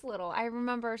when I was little. I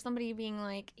remember somebody being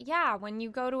like, "Yeah, when you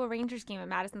go to a Rangers game at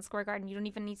Madison Square Garden, you don't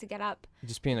even need to get up. You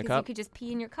just pee in a cup. You could just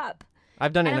pee in your cup."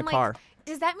 I've done it in a car.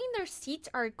 Does that mean their seats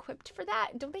are equipped for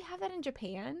that? Don't they have that in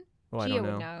Japan? Oh, I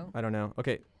don't know. I don't know.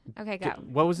 Okay. Okay, go.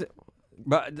 What was it?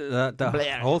 But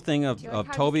the whole thing of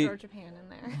Tobey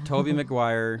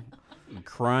Maguire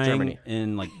crying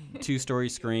in like 2-story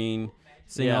screen,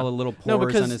 seeing all the little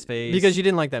pores on his face. Because you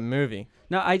didn't like that movie.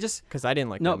 No, because I didn't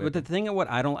like that movie. But the thing of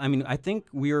I think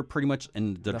we were pretty much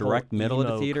in the direct middle of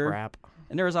the theater. Crap.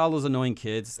 And there was all those annoying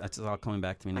kids. That's all coming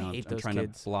back to me now. I hate I'm those trying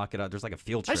kids. to block it out. There's like a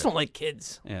field trip. I just don't like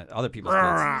kids. Yeah, other people's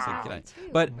kids.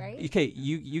 But right? okay,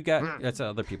 you got that's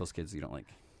other people's kids you don't like.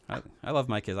 I love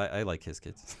my kids. I like his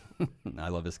kids. I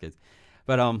love his kids.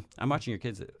 But I'm watching your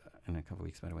kids in a couple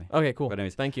weeks, by the way. Okay, cool. But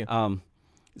anyways, thank you.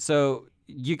 So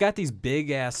you got these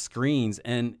big ass screens,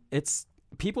 and it's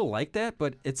people like that,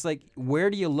 but it's like, where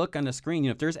do you look on the screen?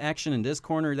 If there's action in this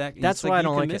corner, that's why I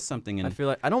don't like miss something. And I feel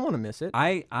like I don't want to miss it.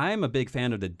 I'm a big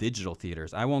fan of the digital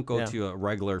theaters. I won't go to a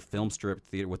regular film strip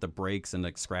theater with the breaks and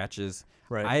like scratches.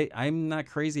 Right. I'm not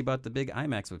crazy about the big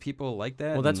IMAX, but people like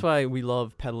that. Well, that's why we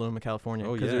love Petaluma, California,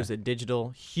 because there's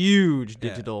a huge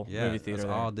digital movie theater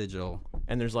there. All digital.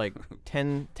 And there's like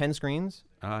 10 screens.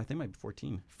 I think it might be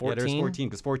 14. 14? Yeah, there's 14,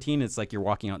 because 14 it's like you're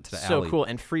walking out to the alley. So cool.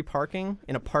 And free parking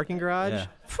in a parking garage. Yeah.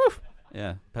 Whew.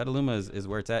 Yeah. Petaluma is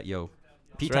where it's at, yo.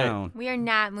 P-Town. Right. We are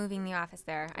not moving the office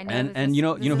there. I know. And you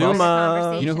know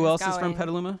who else is from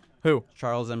Petaluma? Who?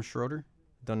 Charles M. Schroeder.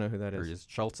 Don't know who that is.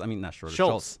 Schultz. I mean, not Schroeder.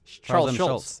 Schultz. Charles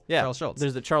Schultz. Yeah. Charles Schultz.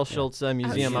 There's the Charles Schultz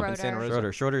Museum up in Santa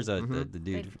Rosa. Schroeder's the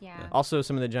dude. Yeah. Also,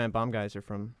 some of the giant bomb guys are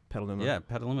from Petaluma. Yeah,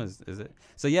 Petaluma is it.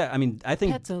 So yeah, I mean, I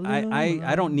think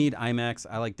I don't need IMAX.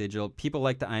 I like digital. People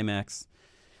like the IMAX.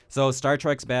 So Star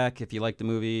Trek's back. If you like the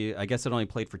movie, I guess it only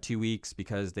played for 2 weeks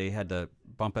because they had to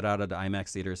bump it out of the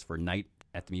IMAX theaters for Night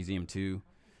at the Museum 2.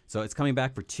 So it's coming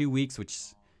back for 2 weeks, which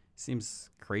seems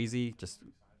crazy. Just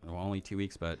only 2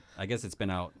 weeks, but I guess it's been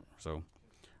out. So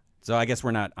I guess we're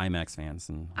not IMAX fans.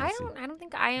 And I don't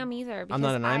think I am either. I'm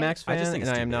not an IMAX fan, I just think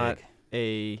and I am big. Not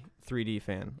a 3D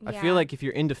fan. Yeah. I feel like if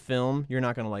you're into film, you're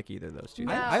not going to like either of those two.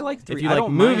 No. I like 3D. If you like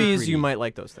movies, you might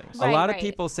like those things. Right, a lot of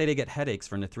people say they get headaches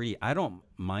from the 3D. I don't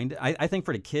mind it. I think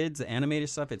for the kids, the animated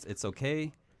stuff, it's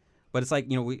okay. But it's like,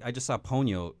 I just saw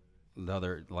Ponyo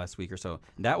last week or so.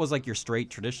 That was like your straight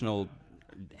traditional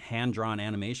hand-drawn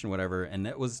animation, whatever, and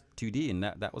that was 2D, and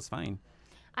that was fine.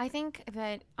 I think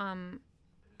that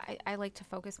I like to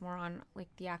focus more on like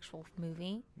the actual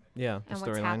movie. Yeah, and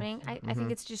what's happening. I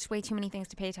think it's just way too many things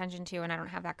to pay attention to, and I don't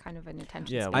have that kind of an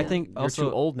attention span. I think you're also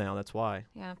too old now. That's why.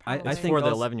 Yeah, probably. I think for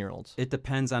the 11-year-olds. It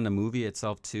depends on the movie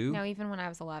itself too. No, even when I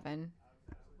was 11.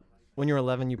 When you were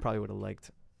 11, you probably would have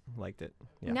liked liked it.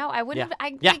 Yeah. No, I wouldn't.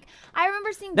 Yeah. I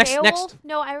remember seeing Next. Beowulf.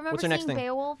 No, I remember What's our next seeing thing?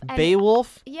 Beowulf. And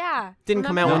Beowulf yeah. didn't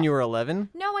come out when you were 11.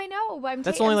 No, I know, but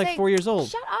That's only I'm like saying, 4 years old.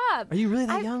 Shut up. Are you really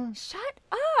that young? Shut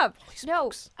up. Holy No,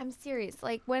 smokes. I'm serious.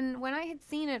 Like when I had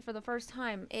seen it for the first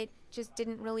time, it just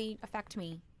didn't really affect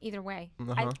me either way.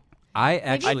 Uh-huh. I Maybe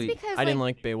actually, it's because, I didn't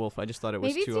like Beowulf. I just thought it was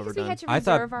maybe it's too because we overdone. had to I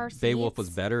reserve thought our Beowulf seats. was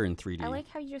better in 3D. I like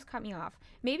how you just cut me off.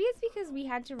 Maybe it's because we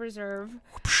had to reserve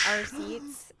our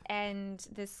seats, and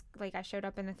this, like, I showed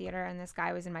up in the theater, and this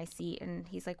guy was in my seat, and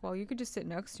he's like, "Well, you could just sit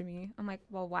next to me." I'm like,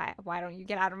 "Well, why? Why don't you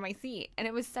get out of my seat?" And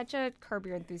it was such a Curb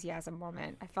Your Enthusiasm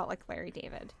moment. I felt like Larry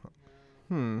David.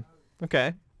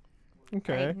 Okay.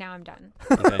 Right, now I'm done.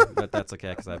 Okay, but that's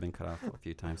okay because I've been cut off a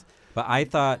few times. But I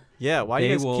thought Yeah, why do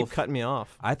you guys Beowulf- keep cutting me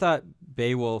off? I thought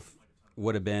Beowulf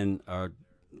would have been a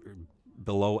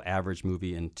below average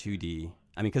movie in 2D.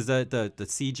 I mean, because the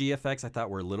CG effects I thought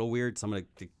were a little weird. Some of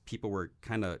the people were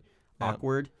kind of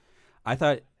awkward. I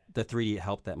thought the 3D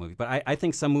helped that movie. But I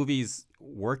think some movies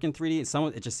work in 3D. Some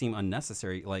of it just seemed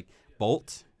unnecessary. Like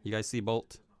Bolt. You guys see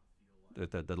Bolt?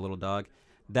 The little dog.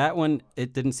 That one,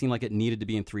 it didn't seem like it needed to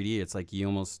be in 3D. It's like you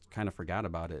almost kind of forgot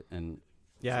about it. And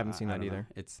Yeah, I haven't seen that don't know.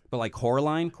 either. But like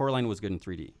Coraline was good in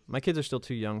 3D. My kids are still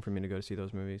too young for me to go to see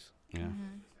those movies.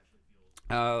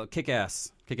 Yeah.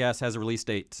 Kick-Ass. Kick-Ass has a release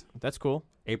date, That's cool.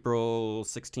 April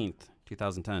 16th,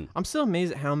 2010. I'm still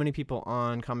amazed at how many people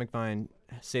on Comic Vine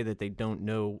say that they don't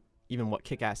know even what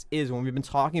Kick-Ass is when we've been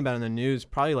talking about it in the news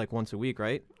probably like once a week,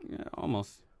 right? Yeah,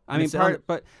 almost. I And mean, it's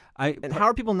but I. And how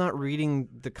are people not reading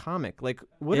the comic? Like,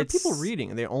 what are people It's-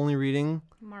 reading? Are they only reading?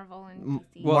 Marvel and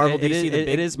DC. Well, Marvel, it DC, is, the it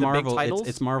big- is the big Marvel. titles?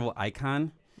 It's Marvel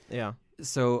Icon. Yeah.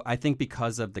 So I think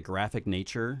because of the graphic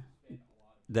nature,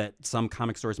 that some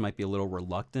comic stores might be a little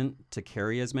reluctant to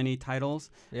carry as many titles,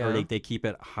 Yeah. or they keep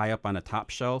it high up on a top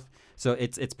shelf. So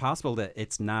it's possible that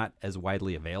it's not as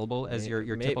widely available as your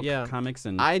typical yeah. comics.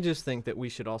 And I just think that we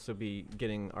should also be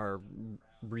getting our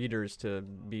readers to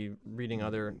be reading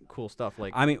other cool stuff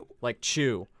like I mean,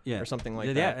 Chew yeah, or something like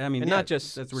yeah, that. I mean, and yeah, not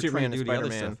just that's we're Superman trying to and do the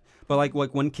other Spider-Man. stuff. But like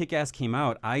when Kick-Ass came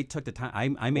out, I took the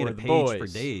time. I made Or a The page for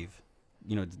Boys. Dave.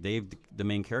 You know, Dave, the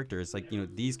main character. It's like, you know,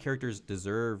 these characters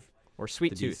deserve Or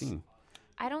Sweet to be Tooth. seen.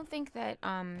 I don't think that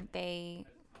they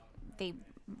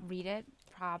read it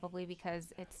probably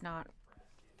because it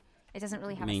doesn't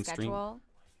really have Mainstream. a schedule.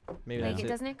 Maybe Like that's it it.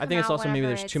 doesn't I come think it's out also maybe whenever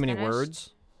there's it's too many finished.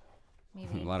 words.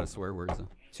 Maybe. A lot of swear words.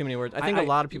 Too many words. I think a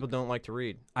lot of people don't like to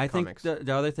read I comics, think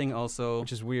the other thing also.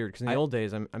 which is weird because in the old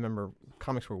days, I remember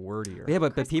comics were wordier. Yeah,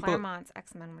 but Chris people Claremont's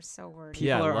X-Men were so wordy. people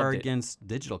Yeah, I are loved it. against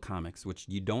digital comics, which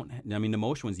you don't. I mean, the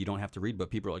motion ones you don't have to read, but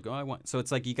people are like, oh, I want. So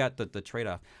it's like you got the trade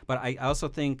off. But I also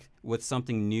think with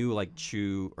something new like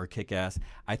Chew or Kick-Ass,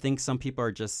 I think some people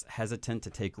are just hesitant to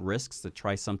take risks to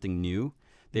try something new.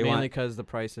 They Mainly want because the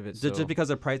price of it. just because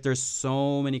of price. There's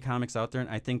so many comics out there, and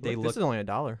I think they This look. is only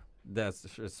 $1.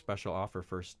 That's a special offer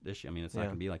first issue. I mean, it's not Yeah.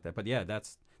 gonna be like that. But yeah,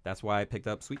 that's why I picked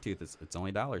up Sweet Tooth. It's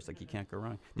only $1. Like you can't go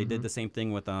wrong. They Mm-hmm. did the same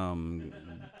thing with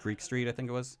Greek Street, I think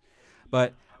it was.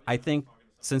 But I think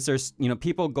since there's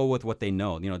people go with what they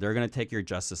know. They're gonna take your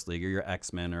Justice League or your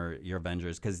X-Men or your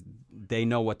Avengers because they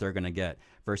know what they're gonna get.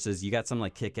 Versus you got something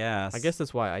like Kick-Ass. I guess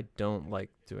that's why I don't like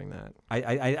doing that.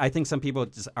 I think some people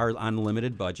just are on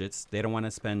limited budgets. They don't want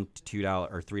to spend $2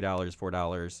 or $3,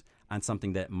 $4 on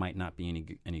something that might not be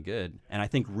any good. And I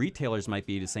think retailers might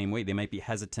be the same way. They might be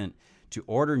hesitant to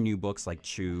order new books like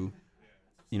Chew,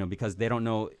 because they don't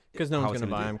know Because no how one's it's going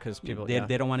to gonna buy do. them because people.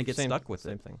 They don't want to get Same- stuck with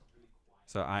same it. thing.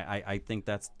 So I think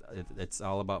it's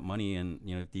all about money. And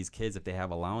if these kids, if they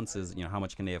have allowances, how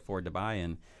much can they afford to buy,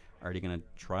 and are they going to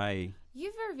try?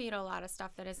 You've reviewed a lot of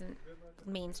stuff that isn't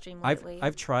mainstream I've lately.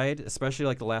 I've tried, especially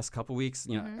like the last couple weeks.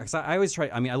 Because I always try.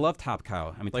 I mean, I love Top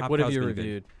Cow. I mean, Like, Top what have Cow's you been good.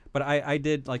 reviewed? But I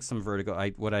did like some Vertigo.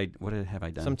 What have I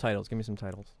done? Some titles. Give me some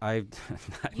titles. I'm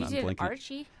you did blanking.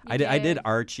 Archie. I did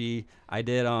Archie. I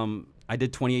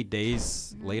did 28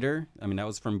 Days Later. I mean, that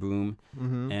was from Boom.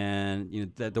 Mm-hmm.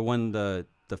 And the one the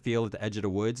Field at the Edge of the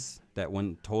Woods, that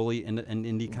one totally in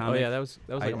indie comic. Oh yeah, that was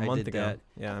like a I month did ago. that.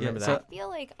 Yeah, I Yeah, remember so- that.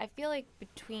 I feel like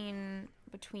between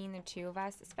the two of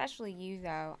us, especially you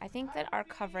though, I think that our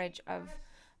coverage of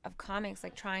comics,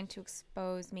 like trying to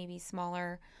expose maybe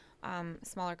smaller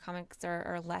comics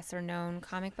or lesser known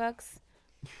comic books,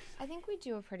 I think we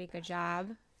do a pretty good job.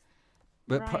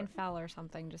 But Ryan fell or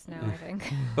something just now, I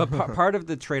think. But part of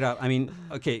the trade-off, I mean,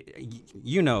 okay,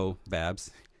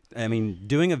 Babs. I mean,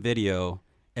 doing a video,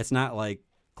 it's not like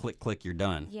click, you're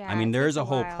done. Yeah, I mean, it there's takes a a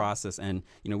whole while. process, and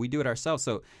we do it ourselves.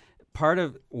 So part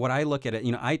of what I look at it,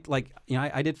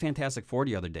 I did Fantastic Four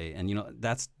the other day, and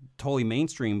that's totally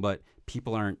mainstream, but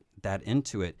people aren't that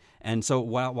into it. And so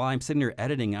while I'm sitting there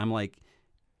editing, I'm like,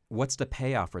 what's the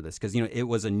payoff for this? Because, it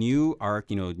was a new arc,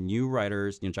 new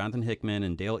writers, Jonathan Hickman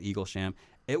and Dale Eaglesham.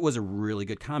 It was a really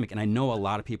good comic, and I know a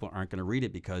lot of people aren't going to read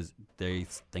it because they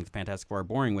think the Fantastic Four are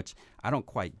boring, which I don't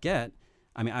quite get.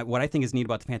 I mean, what I think is neat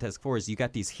about the Fantastic Four is you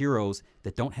got these heroes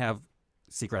that don't have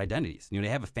secret identities. They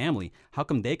have a family. How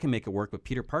come they can make it work, but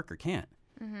Peter Parker can't?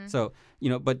 Mm-hmm. So,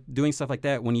 but doing stuff like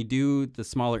that, when you do the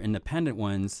smaller independent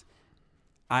ones,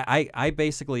 I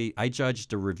basically judge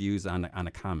the reviews on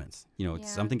the comments.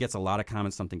 Something gets a lot of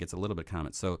comments, something gets a little bit of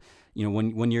comments. So,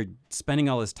 when you're spending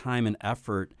all this time and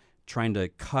effort trying to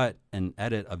cut and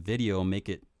edit a video, make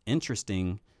it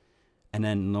interesting, and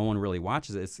then no one really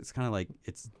watches it, it's kind of like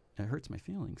it hurts my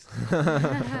feelings.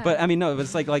 But I mean, no,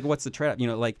 it's like what's the trade-off?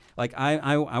 Like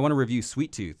I want to review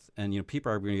Sweet Tooth, and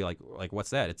people are going to be like,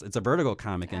 what's that? It's a Vertigo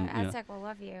comic, and Aztec will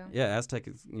love you. Yeah, Aztec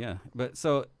is But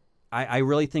so I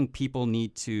really think people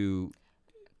need to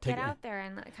get out there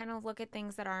and kind of look at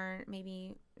things that aren't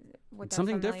maybe what they're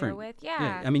something familiar different with.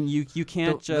 Yeah. I mean, you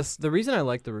can't just. The reason I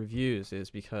like the reviews is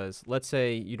because let's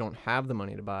say you don't have the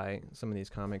money to buy some of these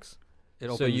comics. It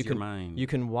opens your mind. You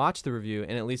can watch the review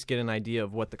and at least get an idea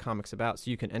of what the comic's about, so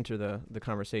you can enter the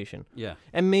conversation. Yeah.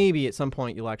 And maybe at some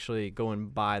point you'll actually go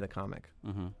and buy the comic.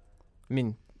 Mm-hmm. I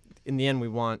mean, in the end, we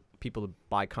want people to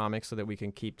buy comics so that we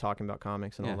can keep talking about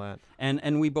comics and all that.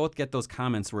 And we both get those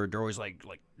comments where they're always like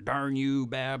darn you,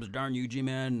 Babs, darn you,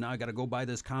 G-Man, now I got to go buy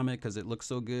this comic because it looks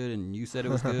so good and you said it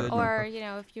was good. Or,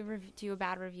 if you do a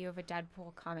bad review of a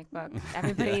Deadpool comic book,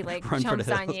 everybody jumps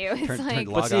on you. It's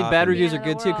but see, bad reviews are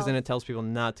good too because then it tells people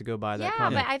not to go buy that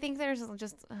comic. Yeah, but I think there's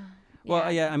just... Well,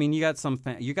 I mean, you got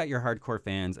you got your hardcore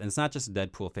fans, and it's not just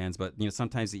Deadpool fans, but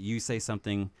sometimes you say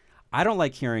something. I don't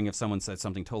like hearing if someone said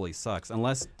something totally sucks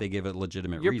unless they give a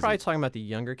legitimate reason. You're probably talking about the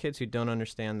younger kids who don't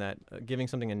understand that giving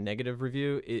something a negative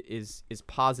review is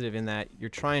positive in that you're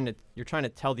trying to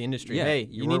tell the industry, hey,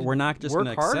 we're not just work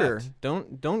harder. Accept.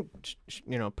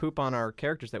 Don't poop on our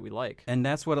characters that we like. And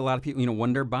that's what a lot of people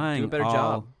when they're buying do a better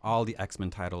job. All the X-Men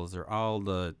titles or all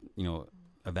the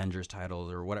Avengers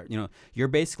titles or whatever, you're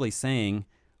basically saying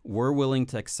we're willing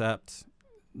to accept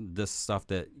this stuff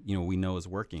that we know is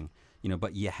working.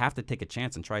 But you have to take a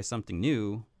chance and try something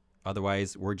new.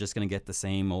 Otherwise, we're just going to get the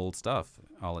same old stuff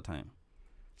all the time.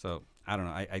 So, I don't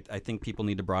know. I think people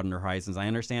need to broaden their horizons. I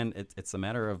understand it's a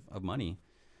matter of money.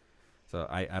 So,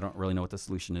 I don't really know what the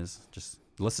solution is. Just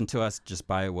listen to us. Just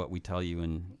buy what we tell you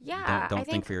and don't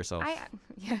think for yourself.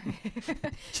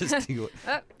 Just do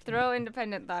it. Throw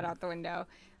independent thought out the window.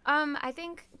 I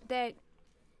think that,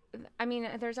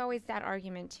 there's always that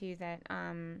argument, too, that...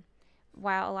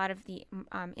 while a lot of the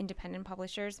independent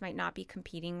publishers might not be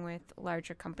competing with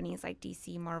larger companies like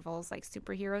DC, Marvel's like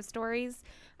superhero stories,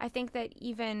 I think that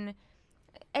even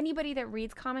anybody that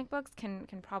reads comic books can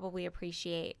probably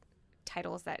appreciate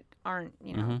titles that aren't,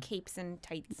 capes and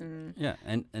tights and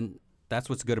and that's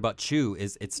what's good about Chew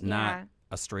is it's not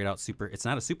a straight out it's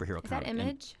not a superhero comic. Is that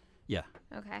Image? Yeah.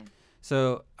 Okay.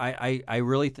 So I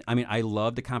really I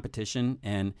love the competition,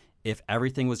 and if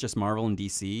everything was just Marvel and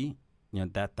DC,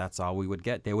 that's all we would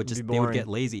get. They would get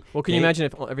lazy. Well, can you imagine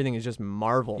if everything is just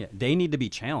Marvel? Yeah, they need to be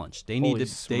challenged. They need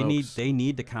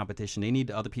the competition. They need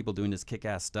other people doing this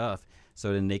kick-ass stuff,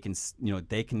 so then they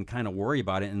can kind of worry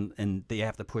about it, and they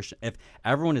have to push. If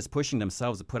everyone is pushing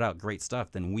themselves to put out great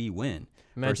stuff, then we win.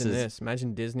 Imagine this.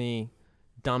 Imagine Disney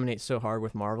dominates so hard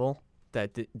with Marvel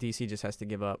that DC just has to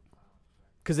give up.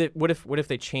 Because what if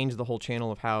they change the whole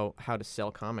channel of how to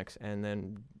sell comics, and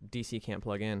then DC can't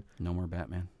plug in? No more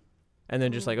Batman. And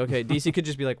then just okay, DC could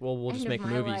just be like, well, we'll just make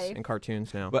movies and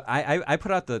cartoons now. But I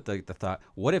put out the thought,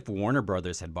 what if Warner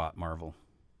Brothers had bought Marvel?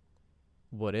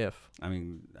 What if? I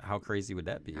mean, how crazy would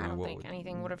that be? I don't think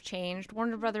anything would have changed.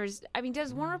 Warner Brothers,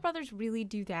 does Warner Brothers really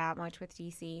do that much with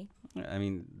DC? I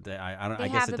mean, I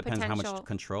guess it depends how much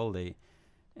control they,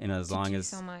 as long as.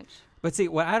 So much. But see,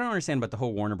 what I don't understand about the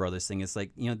whole Warner Brothers thing is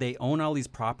they own all these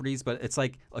properties, but it's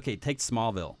like, okay, take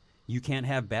Smallville. You can't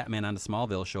have Batman on the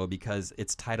Smallville show because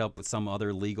it's tied up with some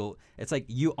other legal. It's like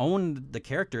you own the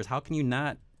characters. How can you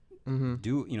not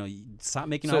stop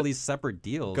making all these separate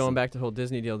deals? Going back to the whole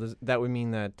Disney deal, that would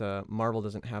mean that Marvel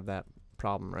doesn't have that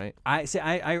problem, right?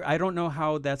 I don't know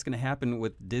how that's going to happen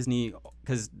with Disney,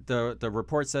 because the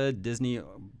report said Disney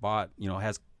bought,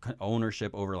 has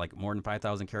ownership over like more than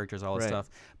 5,000 characters, all this stuff.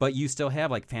 But you still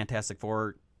have like Fantastic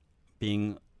Four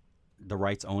being the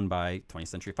rights owned by 20th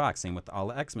Century Fox. Same with all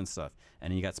the X-Men stuff. And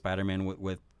then you got Spider-Man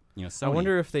with Sony. I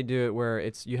wonder if they do it where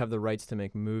you have the rights to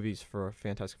make movies for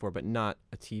Fantastic Four, but not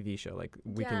a TV show. Like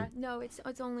no,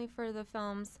 it's only for the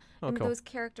films. Cool. Those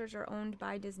characters are owned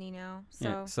by Disney now,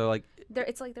 so so like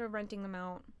it's like they're renting them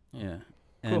out. Yeah.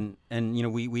 And you know,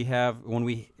 we have, when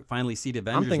we finally see the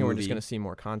Avengers I'm thinking movie, we're just going to see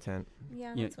more content.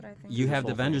 Yeah, you, that's what I think. you have the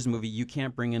whole thing. Avengers movie. You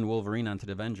can't bring in Wolverine onto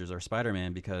the Avengers or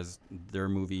Spider-Man because their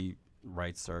movie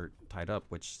rights are tied up,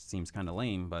 which seems kind of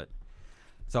lame. But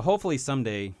so hopefully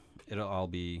someday it'll all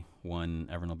be one.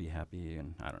 Everyone will be happy,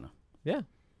 and I don't know. Yeah.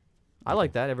 I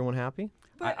like that. Everyone happy?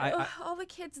 But I- all the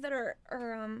kids that are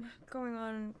going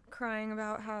on crying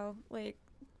about how like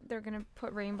they're gonna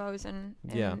put rainbows in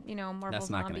Yeah. you know, Marvel That's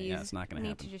not gonna- zombies. yeah, it's not gonna need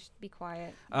happen. to just be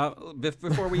quiet.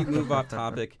 Before we move off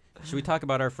topic, should we talk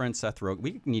about our friend Seth Rogen?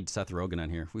 We need Seth Rogen on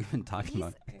here. We've been talking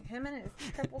about Him and his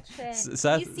triple chin.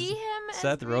 Seth- you see him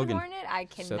Seth as Green Rogen. Hornet? I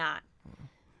cannot.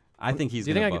 I think he's.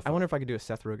 Do you think gonna buff I up. wonder if I could do a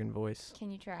Seth Rogen voice?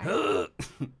 Can you try?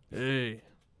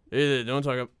 Hey, don't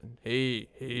talk about.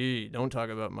 Hey, don't talk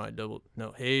about my double.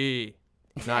 No, hey.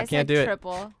 No, I can't said do it.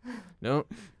 triple. Don't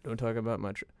talk about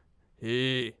my.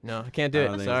 Hey, no, I can't do I it.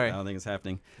 don't think Sorry. I don't think it's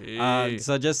happening. Hey.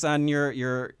 So just on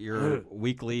your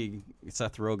weekly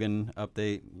Seth Rogen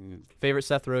update, Favorite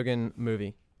Seth Rogen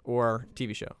movie or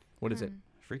TV show? What is it?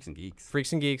 Freaks and Geeks,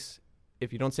 Freaks and Geeks.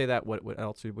 If you don't say that, what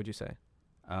else would you say?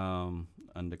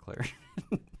 Undeclared.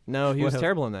 No, he What was else-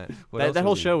 terrible in that. what else That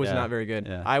whole was he? show was Yeah, not very good.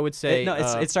 yeah. I would say.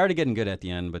 It started getting good at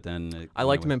the end, but then I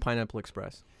liked him in Pineapple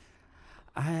Express.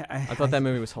 I I thought that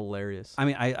movie was hilarious. I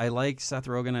mean, I like Seth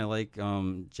Rogen. I like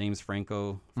James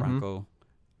Franco. Mm-hmm.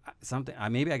 Something.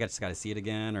 Maybe I just got to see it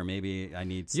again, or maybe I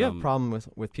need some. You have a problem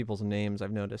with people's names,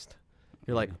 I've noticed.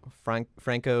 You're like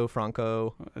Franco,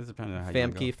 It depends on how you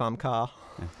wanna Famke, go. Famka.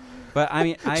 But I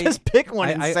mean, I Just pick one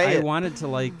and say I it. wanted to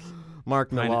like. Mark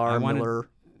I Millar, wanted- Miller.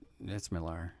 It's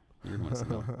Millar. You're the one that's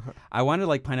Millar. I wanted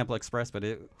like Pineapple Express, but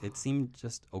it seemed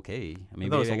just okay. I mean,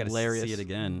 That was maybe I got to hilarious. see it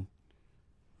again.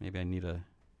 Maybe I need a.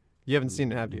 You haven't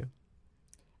seen it, have you?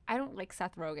 I don't like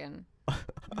Seth Rogen.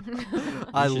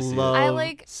 I should see it. love I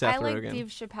like Seth I like Rogen. Dave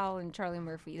Chappelle and Charlie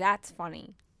Murphy. That's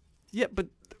funny. Yeah, but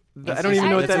It's I don't just- even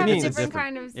know what just that have means. A different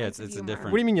Different. kind of Yeah, sense it's of a humor.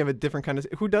 different- What do you mean you have a different kind of?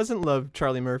 Who doesn't love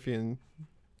Charlie Murphy? And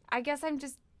I guess I'm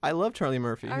just I love Charlie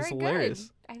Murphy. all He's right, hilarious.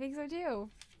 good. I think so too.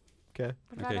 Okay,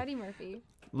 What about Okay. Eddie Murphy?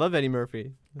 love Eddie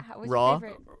Murphy. What's Raw? your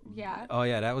favorite? Yeah. Oh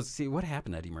yeah, that was. See, what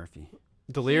happened to Eddie Murphy?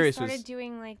 Delirious he started was.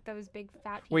 doing like those big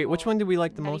fat people. Wait, which one did we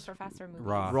like the Nutty most? Professor movies.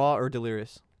 Raw. Raw or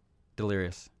Delirious?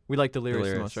 Delirious. We like Delirious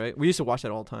the Delirious. most, right? We used to watch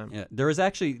that all the time. Yeah, there was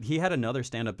actually he had another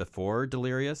stand up before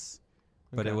Delirious,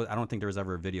 but Okay. it was I don't think there was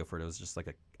ever a video for it. It was just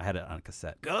like I had it on a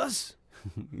cassette. Gus,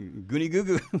 Goonie Goo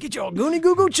Goo. get your goony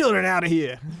goo goo children out of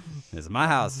here. It's my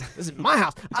house. This is my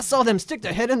house. I saw them stick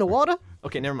their head in the water.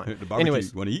 Okay, never mind. The barbecue.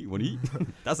 Anyways, Want to eat? Want to eat?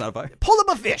 That's not a fire. pull up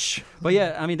a fish. But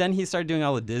yeah, I mean, then he started doing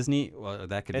all the Disney. Well,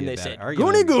 that could And be a they bad said,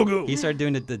 argument. "Goony goo goo." He started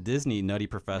doing the Disney Nutty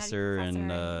Professor, and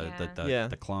Professor, yeah.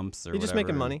 the Clumps or You're just whatever.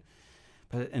 making money.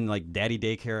 But, and like Daddy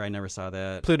Daycare, I never saw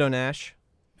that. Pluto Nash.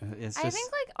 It's I just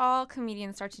think like all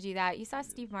comedians start to do that. You saw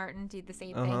Steve Martin do the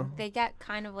same Uh-huh. thing. They get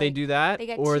kind of like They do that, they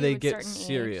get or to they a get certain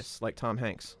serious, like Tom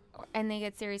Hanks. and they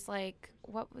get serious like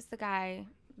what was the guy?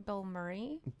 Bill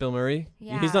Murray? Bill Murray.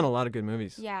 Yeah. He's done a lot of good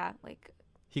movies. Yeah, like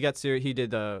He got serious. He did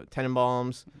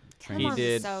Tenenbaums, Train- He Tenenbaums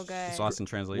did is so good. Just Lost in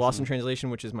Translation. Lost in Translation,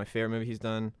 which is my favorite movie he's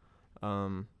done.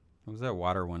 What was that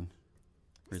water one?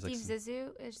 Where he's Steve like,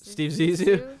 Zissou. Is Steve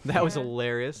Zissou. That was Yeah.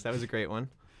 hilarious. That was a great one.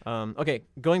 Okay,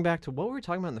 going back to what were we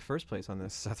talking about in the first place on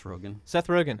this? Seth Rogen. Seth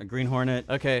Rogen. A Green Hornet.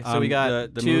 Okay, so we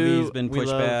got the two movie's been we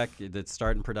pushed love- back. It's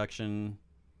starting production.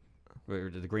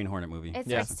 The Green Hornet movie. It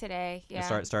Yeah. starts today.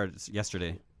 Yeah. It started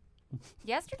yesterday.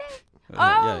 Yesterday? Yeah,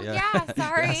 Oh, yeah,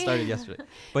 sorry. Yeah, it started yesterday.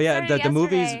 But yeah, Started the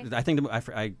movies. yesterday. I think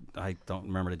I don't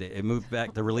remember the date. It moved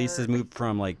back. The releases moved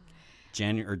from like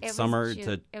January or It was summer Ju-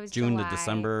 to it was June July to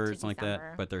December or to something like December.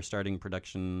 that. But they're starting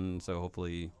production, so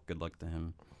hopefully, good luck to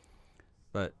him.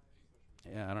 But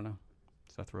yeah, I don't know.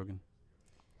 Seth Rogen.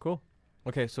 Cool.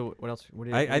 Okay, so what else? What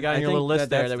do you, I you got on your think little list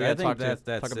there that's- that we I got to think talk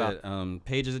that's about? it.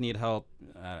 Pages that need help.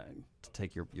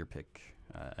 Take your pick.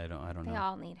 I don't They know.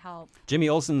 all need help. Jimmy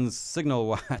Olsen's Signal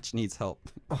watch needs help.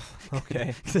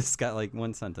 Okay. It's got like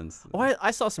one sentence. Oh,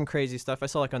 I saw some crazy stuff. I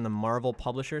saw like on the Marvel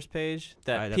Publishers page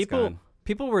that That's people gone.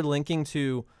 people were linking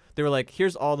to. They were like,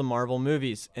 "Here's all the Marvel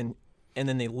movies," and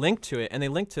then they linked to it, and they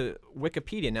linked to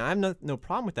Wikipedia. Now I have no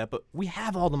problem with that, but we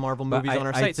have all the Marvel But movies on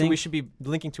our I site, so we think- should be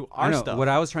linking to I our know. stuff. What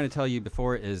I was trying to tell you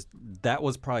before is that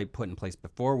was probably put in place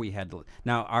before we had to.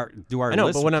 Now, our I know,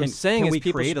 list, but what I'm can- saying can is we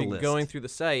people create should a be list? going through the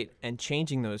site and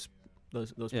changing those Yeah.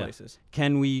 places.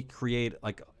 Can we create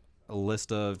like a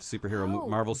list of Oh.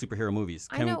 Marvel superhero movies?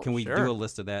 I Can know. can we Sure. do a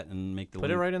list of that and make the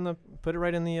Put it link?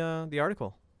 right in the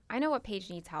article. I know what page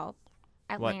needs help.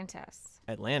 Atlantis.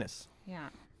 Atlantis. Yeah.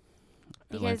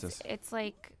 Because Atlantis. it's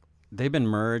like They've been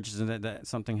merged, and that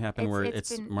something happened It's- where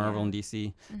it's it's been- Marvel yeah. and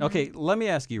DC. Mhm. Okay, let me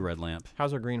ask you, Red Lamp.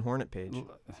 How's our Green Hornet page?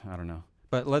 I don't know,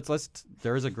 But let's.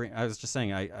 There is a green. I was just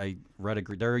saying. I read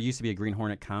there used to be a Green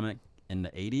Hornet comic in the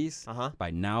 80s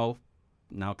by Now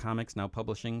Comics, Now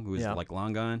Publishing, who is like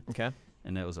long gone. Okay.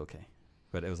 And it was okay,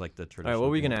 but it was like the traditional. All right, what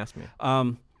were you gonna ask me?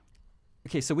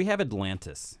 Okay, so we have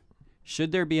Atlantis.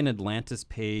 Should there be an Atlantis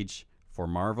page for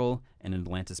Marvel and an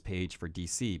Atlantis page for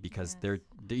DC? Because they're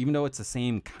even though it's the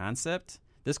same concept,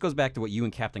 this goes back to what you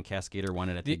and Captain Cascader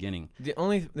wanted at the beginning. The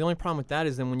only problem with that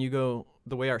is then when you go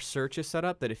the way our search is set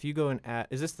up, that if you go and add,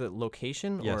 is this the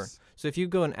location? Yes. Or so if you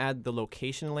go and add the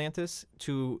location Atlantis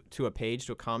to a page,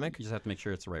 to a comic, You just have to make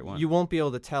sure it's the right one. you won't be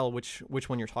able to tell which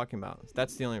one you're talking about.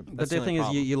 That's the only. But the thing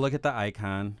is, you look at the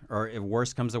icon, or if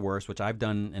worse comes to worse, which I've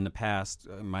done in the past.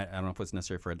 I don't know if it's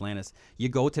necessary for Atlantis. You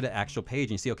go to the actual page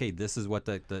and you see, okay, this is what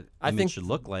the image should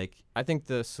look like. I think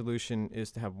the solution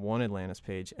is to have one Atlantis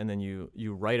page, and then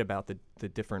you write about the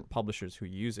different publishers who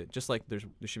use it. Just like there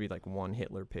should be like one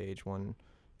Hitler page, one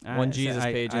Jesus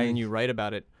page, and then you write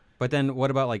about it. But then what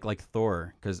about like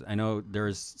Thor? Because I know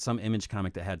there's some Image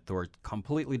comic that had Thor,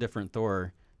 completely different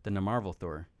Thor than the Marvel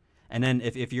Thor. And then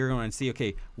if you're going to see,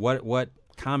 okay, what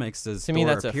comics does to Thor me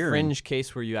that's appear a fringe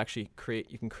case where you actually create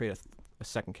a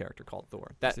second character called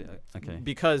Thor. That okay.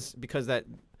 Because that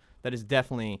is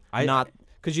definitely not,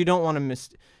 because you don't want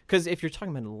to because if you're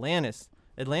talking about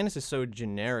Atlantis is so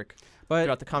generic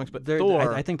throughout the comics, but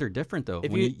Thor, I think they're different though.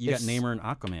 When you got Namor and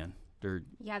Aquaman, they're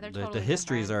totally the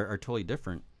histories different. are totally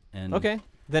different. And okay,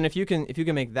 then if you can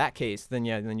make that case, then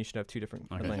you should have two different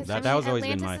Atlantis. Because, that was always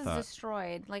Atlantis been my is thought.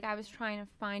 Destroyed. Like I was trying to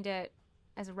find it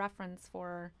as a reference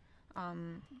for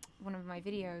one of my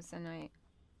videos, and I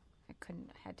couldn't.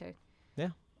 I had to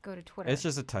go to Twitter. It's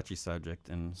just a touchy subject,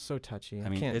 and so touchy. I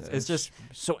mean, it's just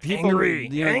so people,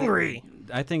 angry.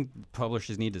 I think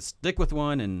publishers need to stick with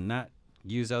one and not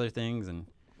use other things, and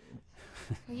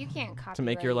well, you can't copyright to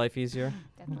make your life easier.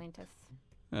 Atlantis.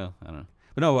 Well, I don't know.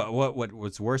 But no,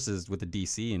 what's worse is with the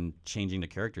DC and changing the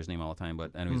character's name all the time.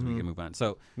 But anyways, we can move on.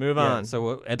 So move on.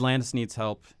 So Atlantis needs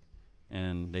help,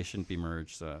 and they shouldn't be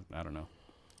merged. So I don't know.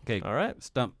 Okay. All right.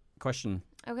 Stump question.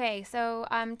 Okay, so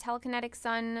Telekinetic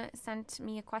Sun sent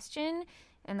me a question,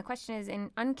 and the question is: in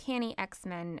Uncanny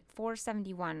X-Men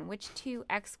 471, which two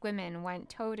X-women went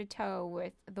toe-to-toe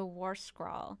with the War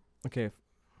Skrull? Okay.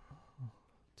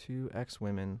 Two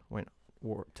X-women went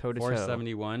toe-to-toe.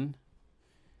 471.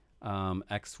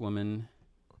 X-woman.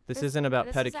 This isn't about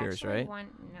this pedicures, right?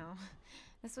 No.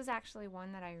 This was actually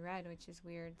one that I read, which is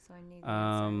weird, so I need the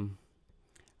answer.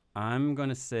 I'm going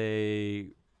to say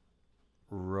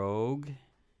Rogue.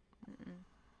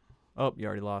 Oh, you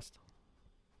already lost.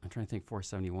 I'm trying to think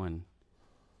 471.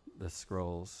 The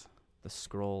Skrulls. The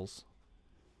Skrulls.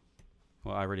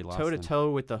 Well, I already lost.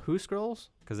 Toe-to-toe with the Who Skrulls?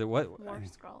 Because it what? War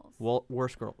Skrulls. War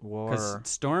Skrull. Because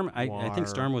Storm, I think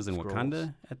Storm was in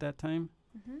Wakanda at that time.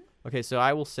 Mm-hmm. Okay, so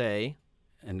I will say...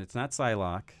 And it's not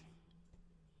Psylocke.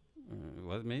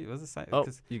 Was it Psylocke? Oh,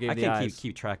 you gave the eyes. Can't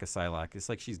keep track of Psylocke. It's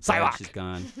like she's Psylocke. dead, she's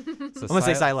gone. So I'm going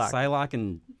to say Psylocke. Psylocke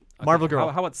and... Okay, Marvel Girl.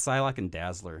 How about Psylocke and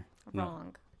Dazzler?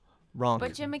 Wrong. Wrong.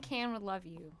 But Jim McCann would love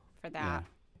you for that. Yeah.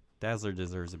 Dazzler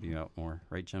deserves to be out more.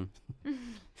 Right, Jim?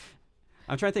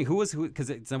 I'm trying to think who, because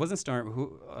it wasn't Storm.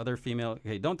 Who other female?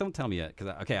 Okay, don't tell me yet, because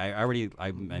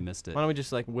I missed it. Why don't we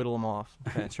just like whittle them off?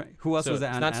 Okay. That's right. Who else was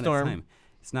that? It's not Storm. Time?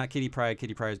 It's not Kitty Pryde.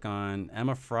 Kitty Pryde's gone.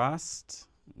 Emma Frost?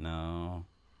 No.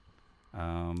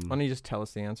 Why don't you just tell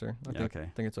us the answer? I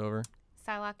think it's over.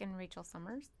 Psylocke and Rachel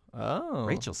Summers. Oh.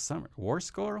 Rachel Summers. War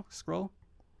Skrull?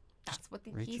 That's what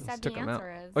he Rachel said took the him out.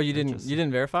 answer is. Oh, you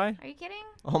didn't verify? Are you kidding?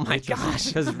 Oh my gosh.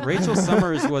 Because Rachel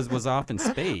Summers was off in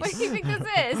space. What do you think this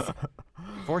is?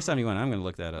 471. I'm going to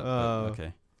look that up.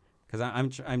 Okay. Because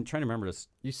I'm trying to remember this.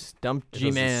 You stumped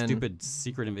G-Man. Stupid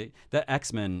secret invasion. The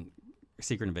X-Men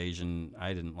Secret Invasion.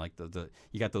 I didn't like the.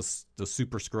 You got those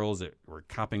super Skrulls that were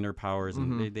copying their powers,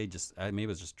 and they just maybe it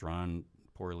was just drawn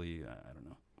poorly. I don't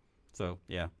know. So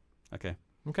yeah. Okay.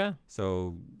 Okay.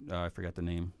 So I forgot the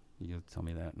name. You tell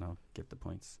me that, and I'll give the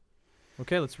points.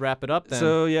 Okay, let's wrap it up then.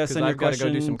 So yeah, send your I've got to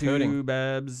question go do some coding. to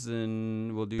Babs,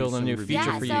 and we'll do Build a some new reviews.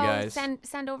 feature for you guys.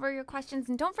 Send over your questions,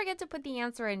 and don't forget to put the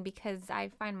answer in, because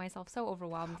I find myself so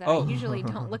overwhelmed that I usually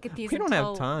don't look at these. We don't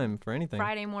until have time for anything.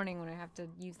 Friday morning when I have to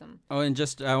use them. Oh, and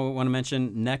just I want to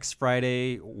mention next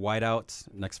Friday, Whiteout.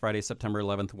 Next Friday, September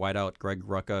 11th, Whiteout. Greg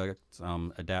Rucka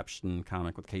adaptation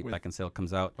comic with Kate Beckinsale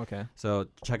comes out. Okay. So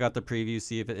check out the preview.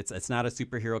 See if it's not a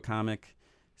superhero comic.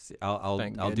 I'll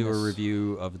do a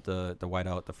review of the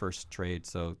Whiteout, the first trade.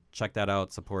 So check that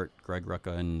out. Support Greg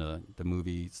Rucka and the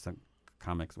movie,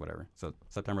 comics, whatever. So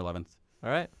September 11th. All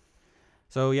right.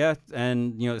 So yeah,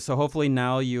 and so hopefully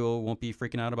now you won't be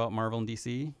freaking out about Marvel and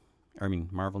DC.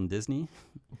 Marvel and Disney.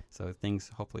 So things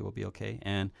hopefully will be okay.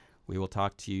 And we will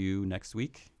talk to you next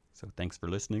week. So thanks for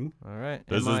listening. All right.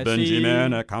 This is Benji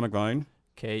Man at Comic Vine.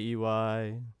 KEYMOUSC.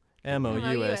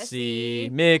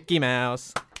 Mickey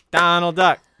Mouse. Donald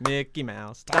Duck. Mickey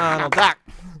Mouse. Donald Duck.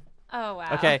 Oh,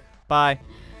 wow. Okay. Bye.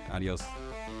 Adios.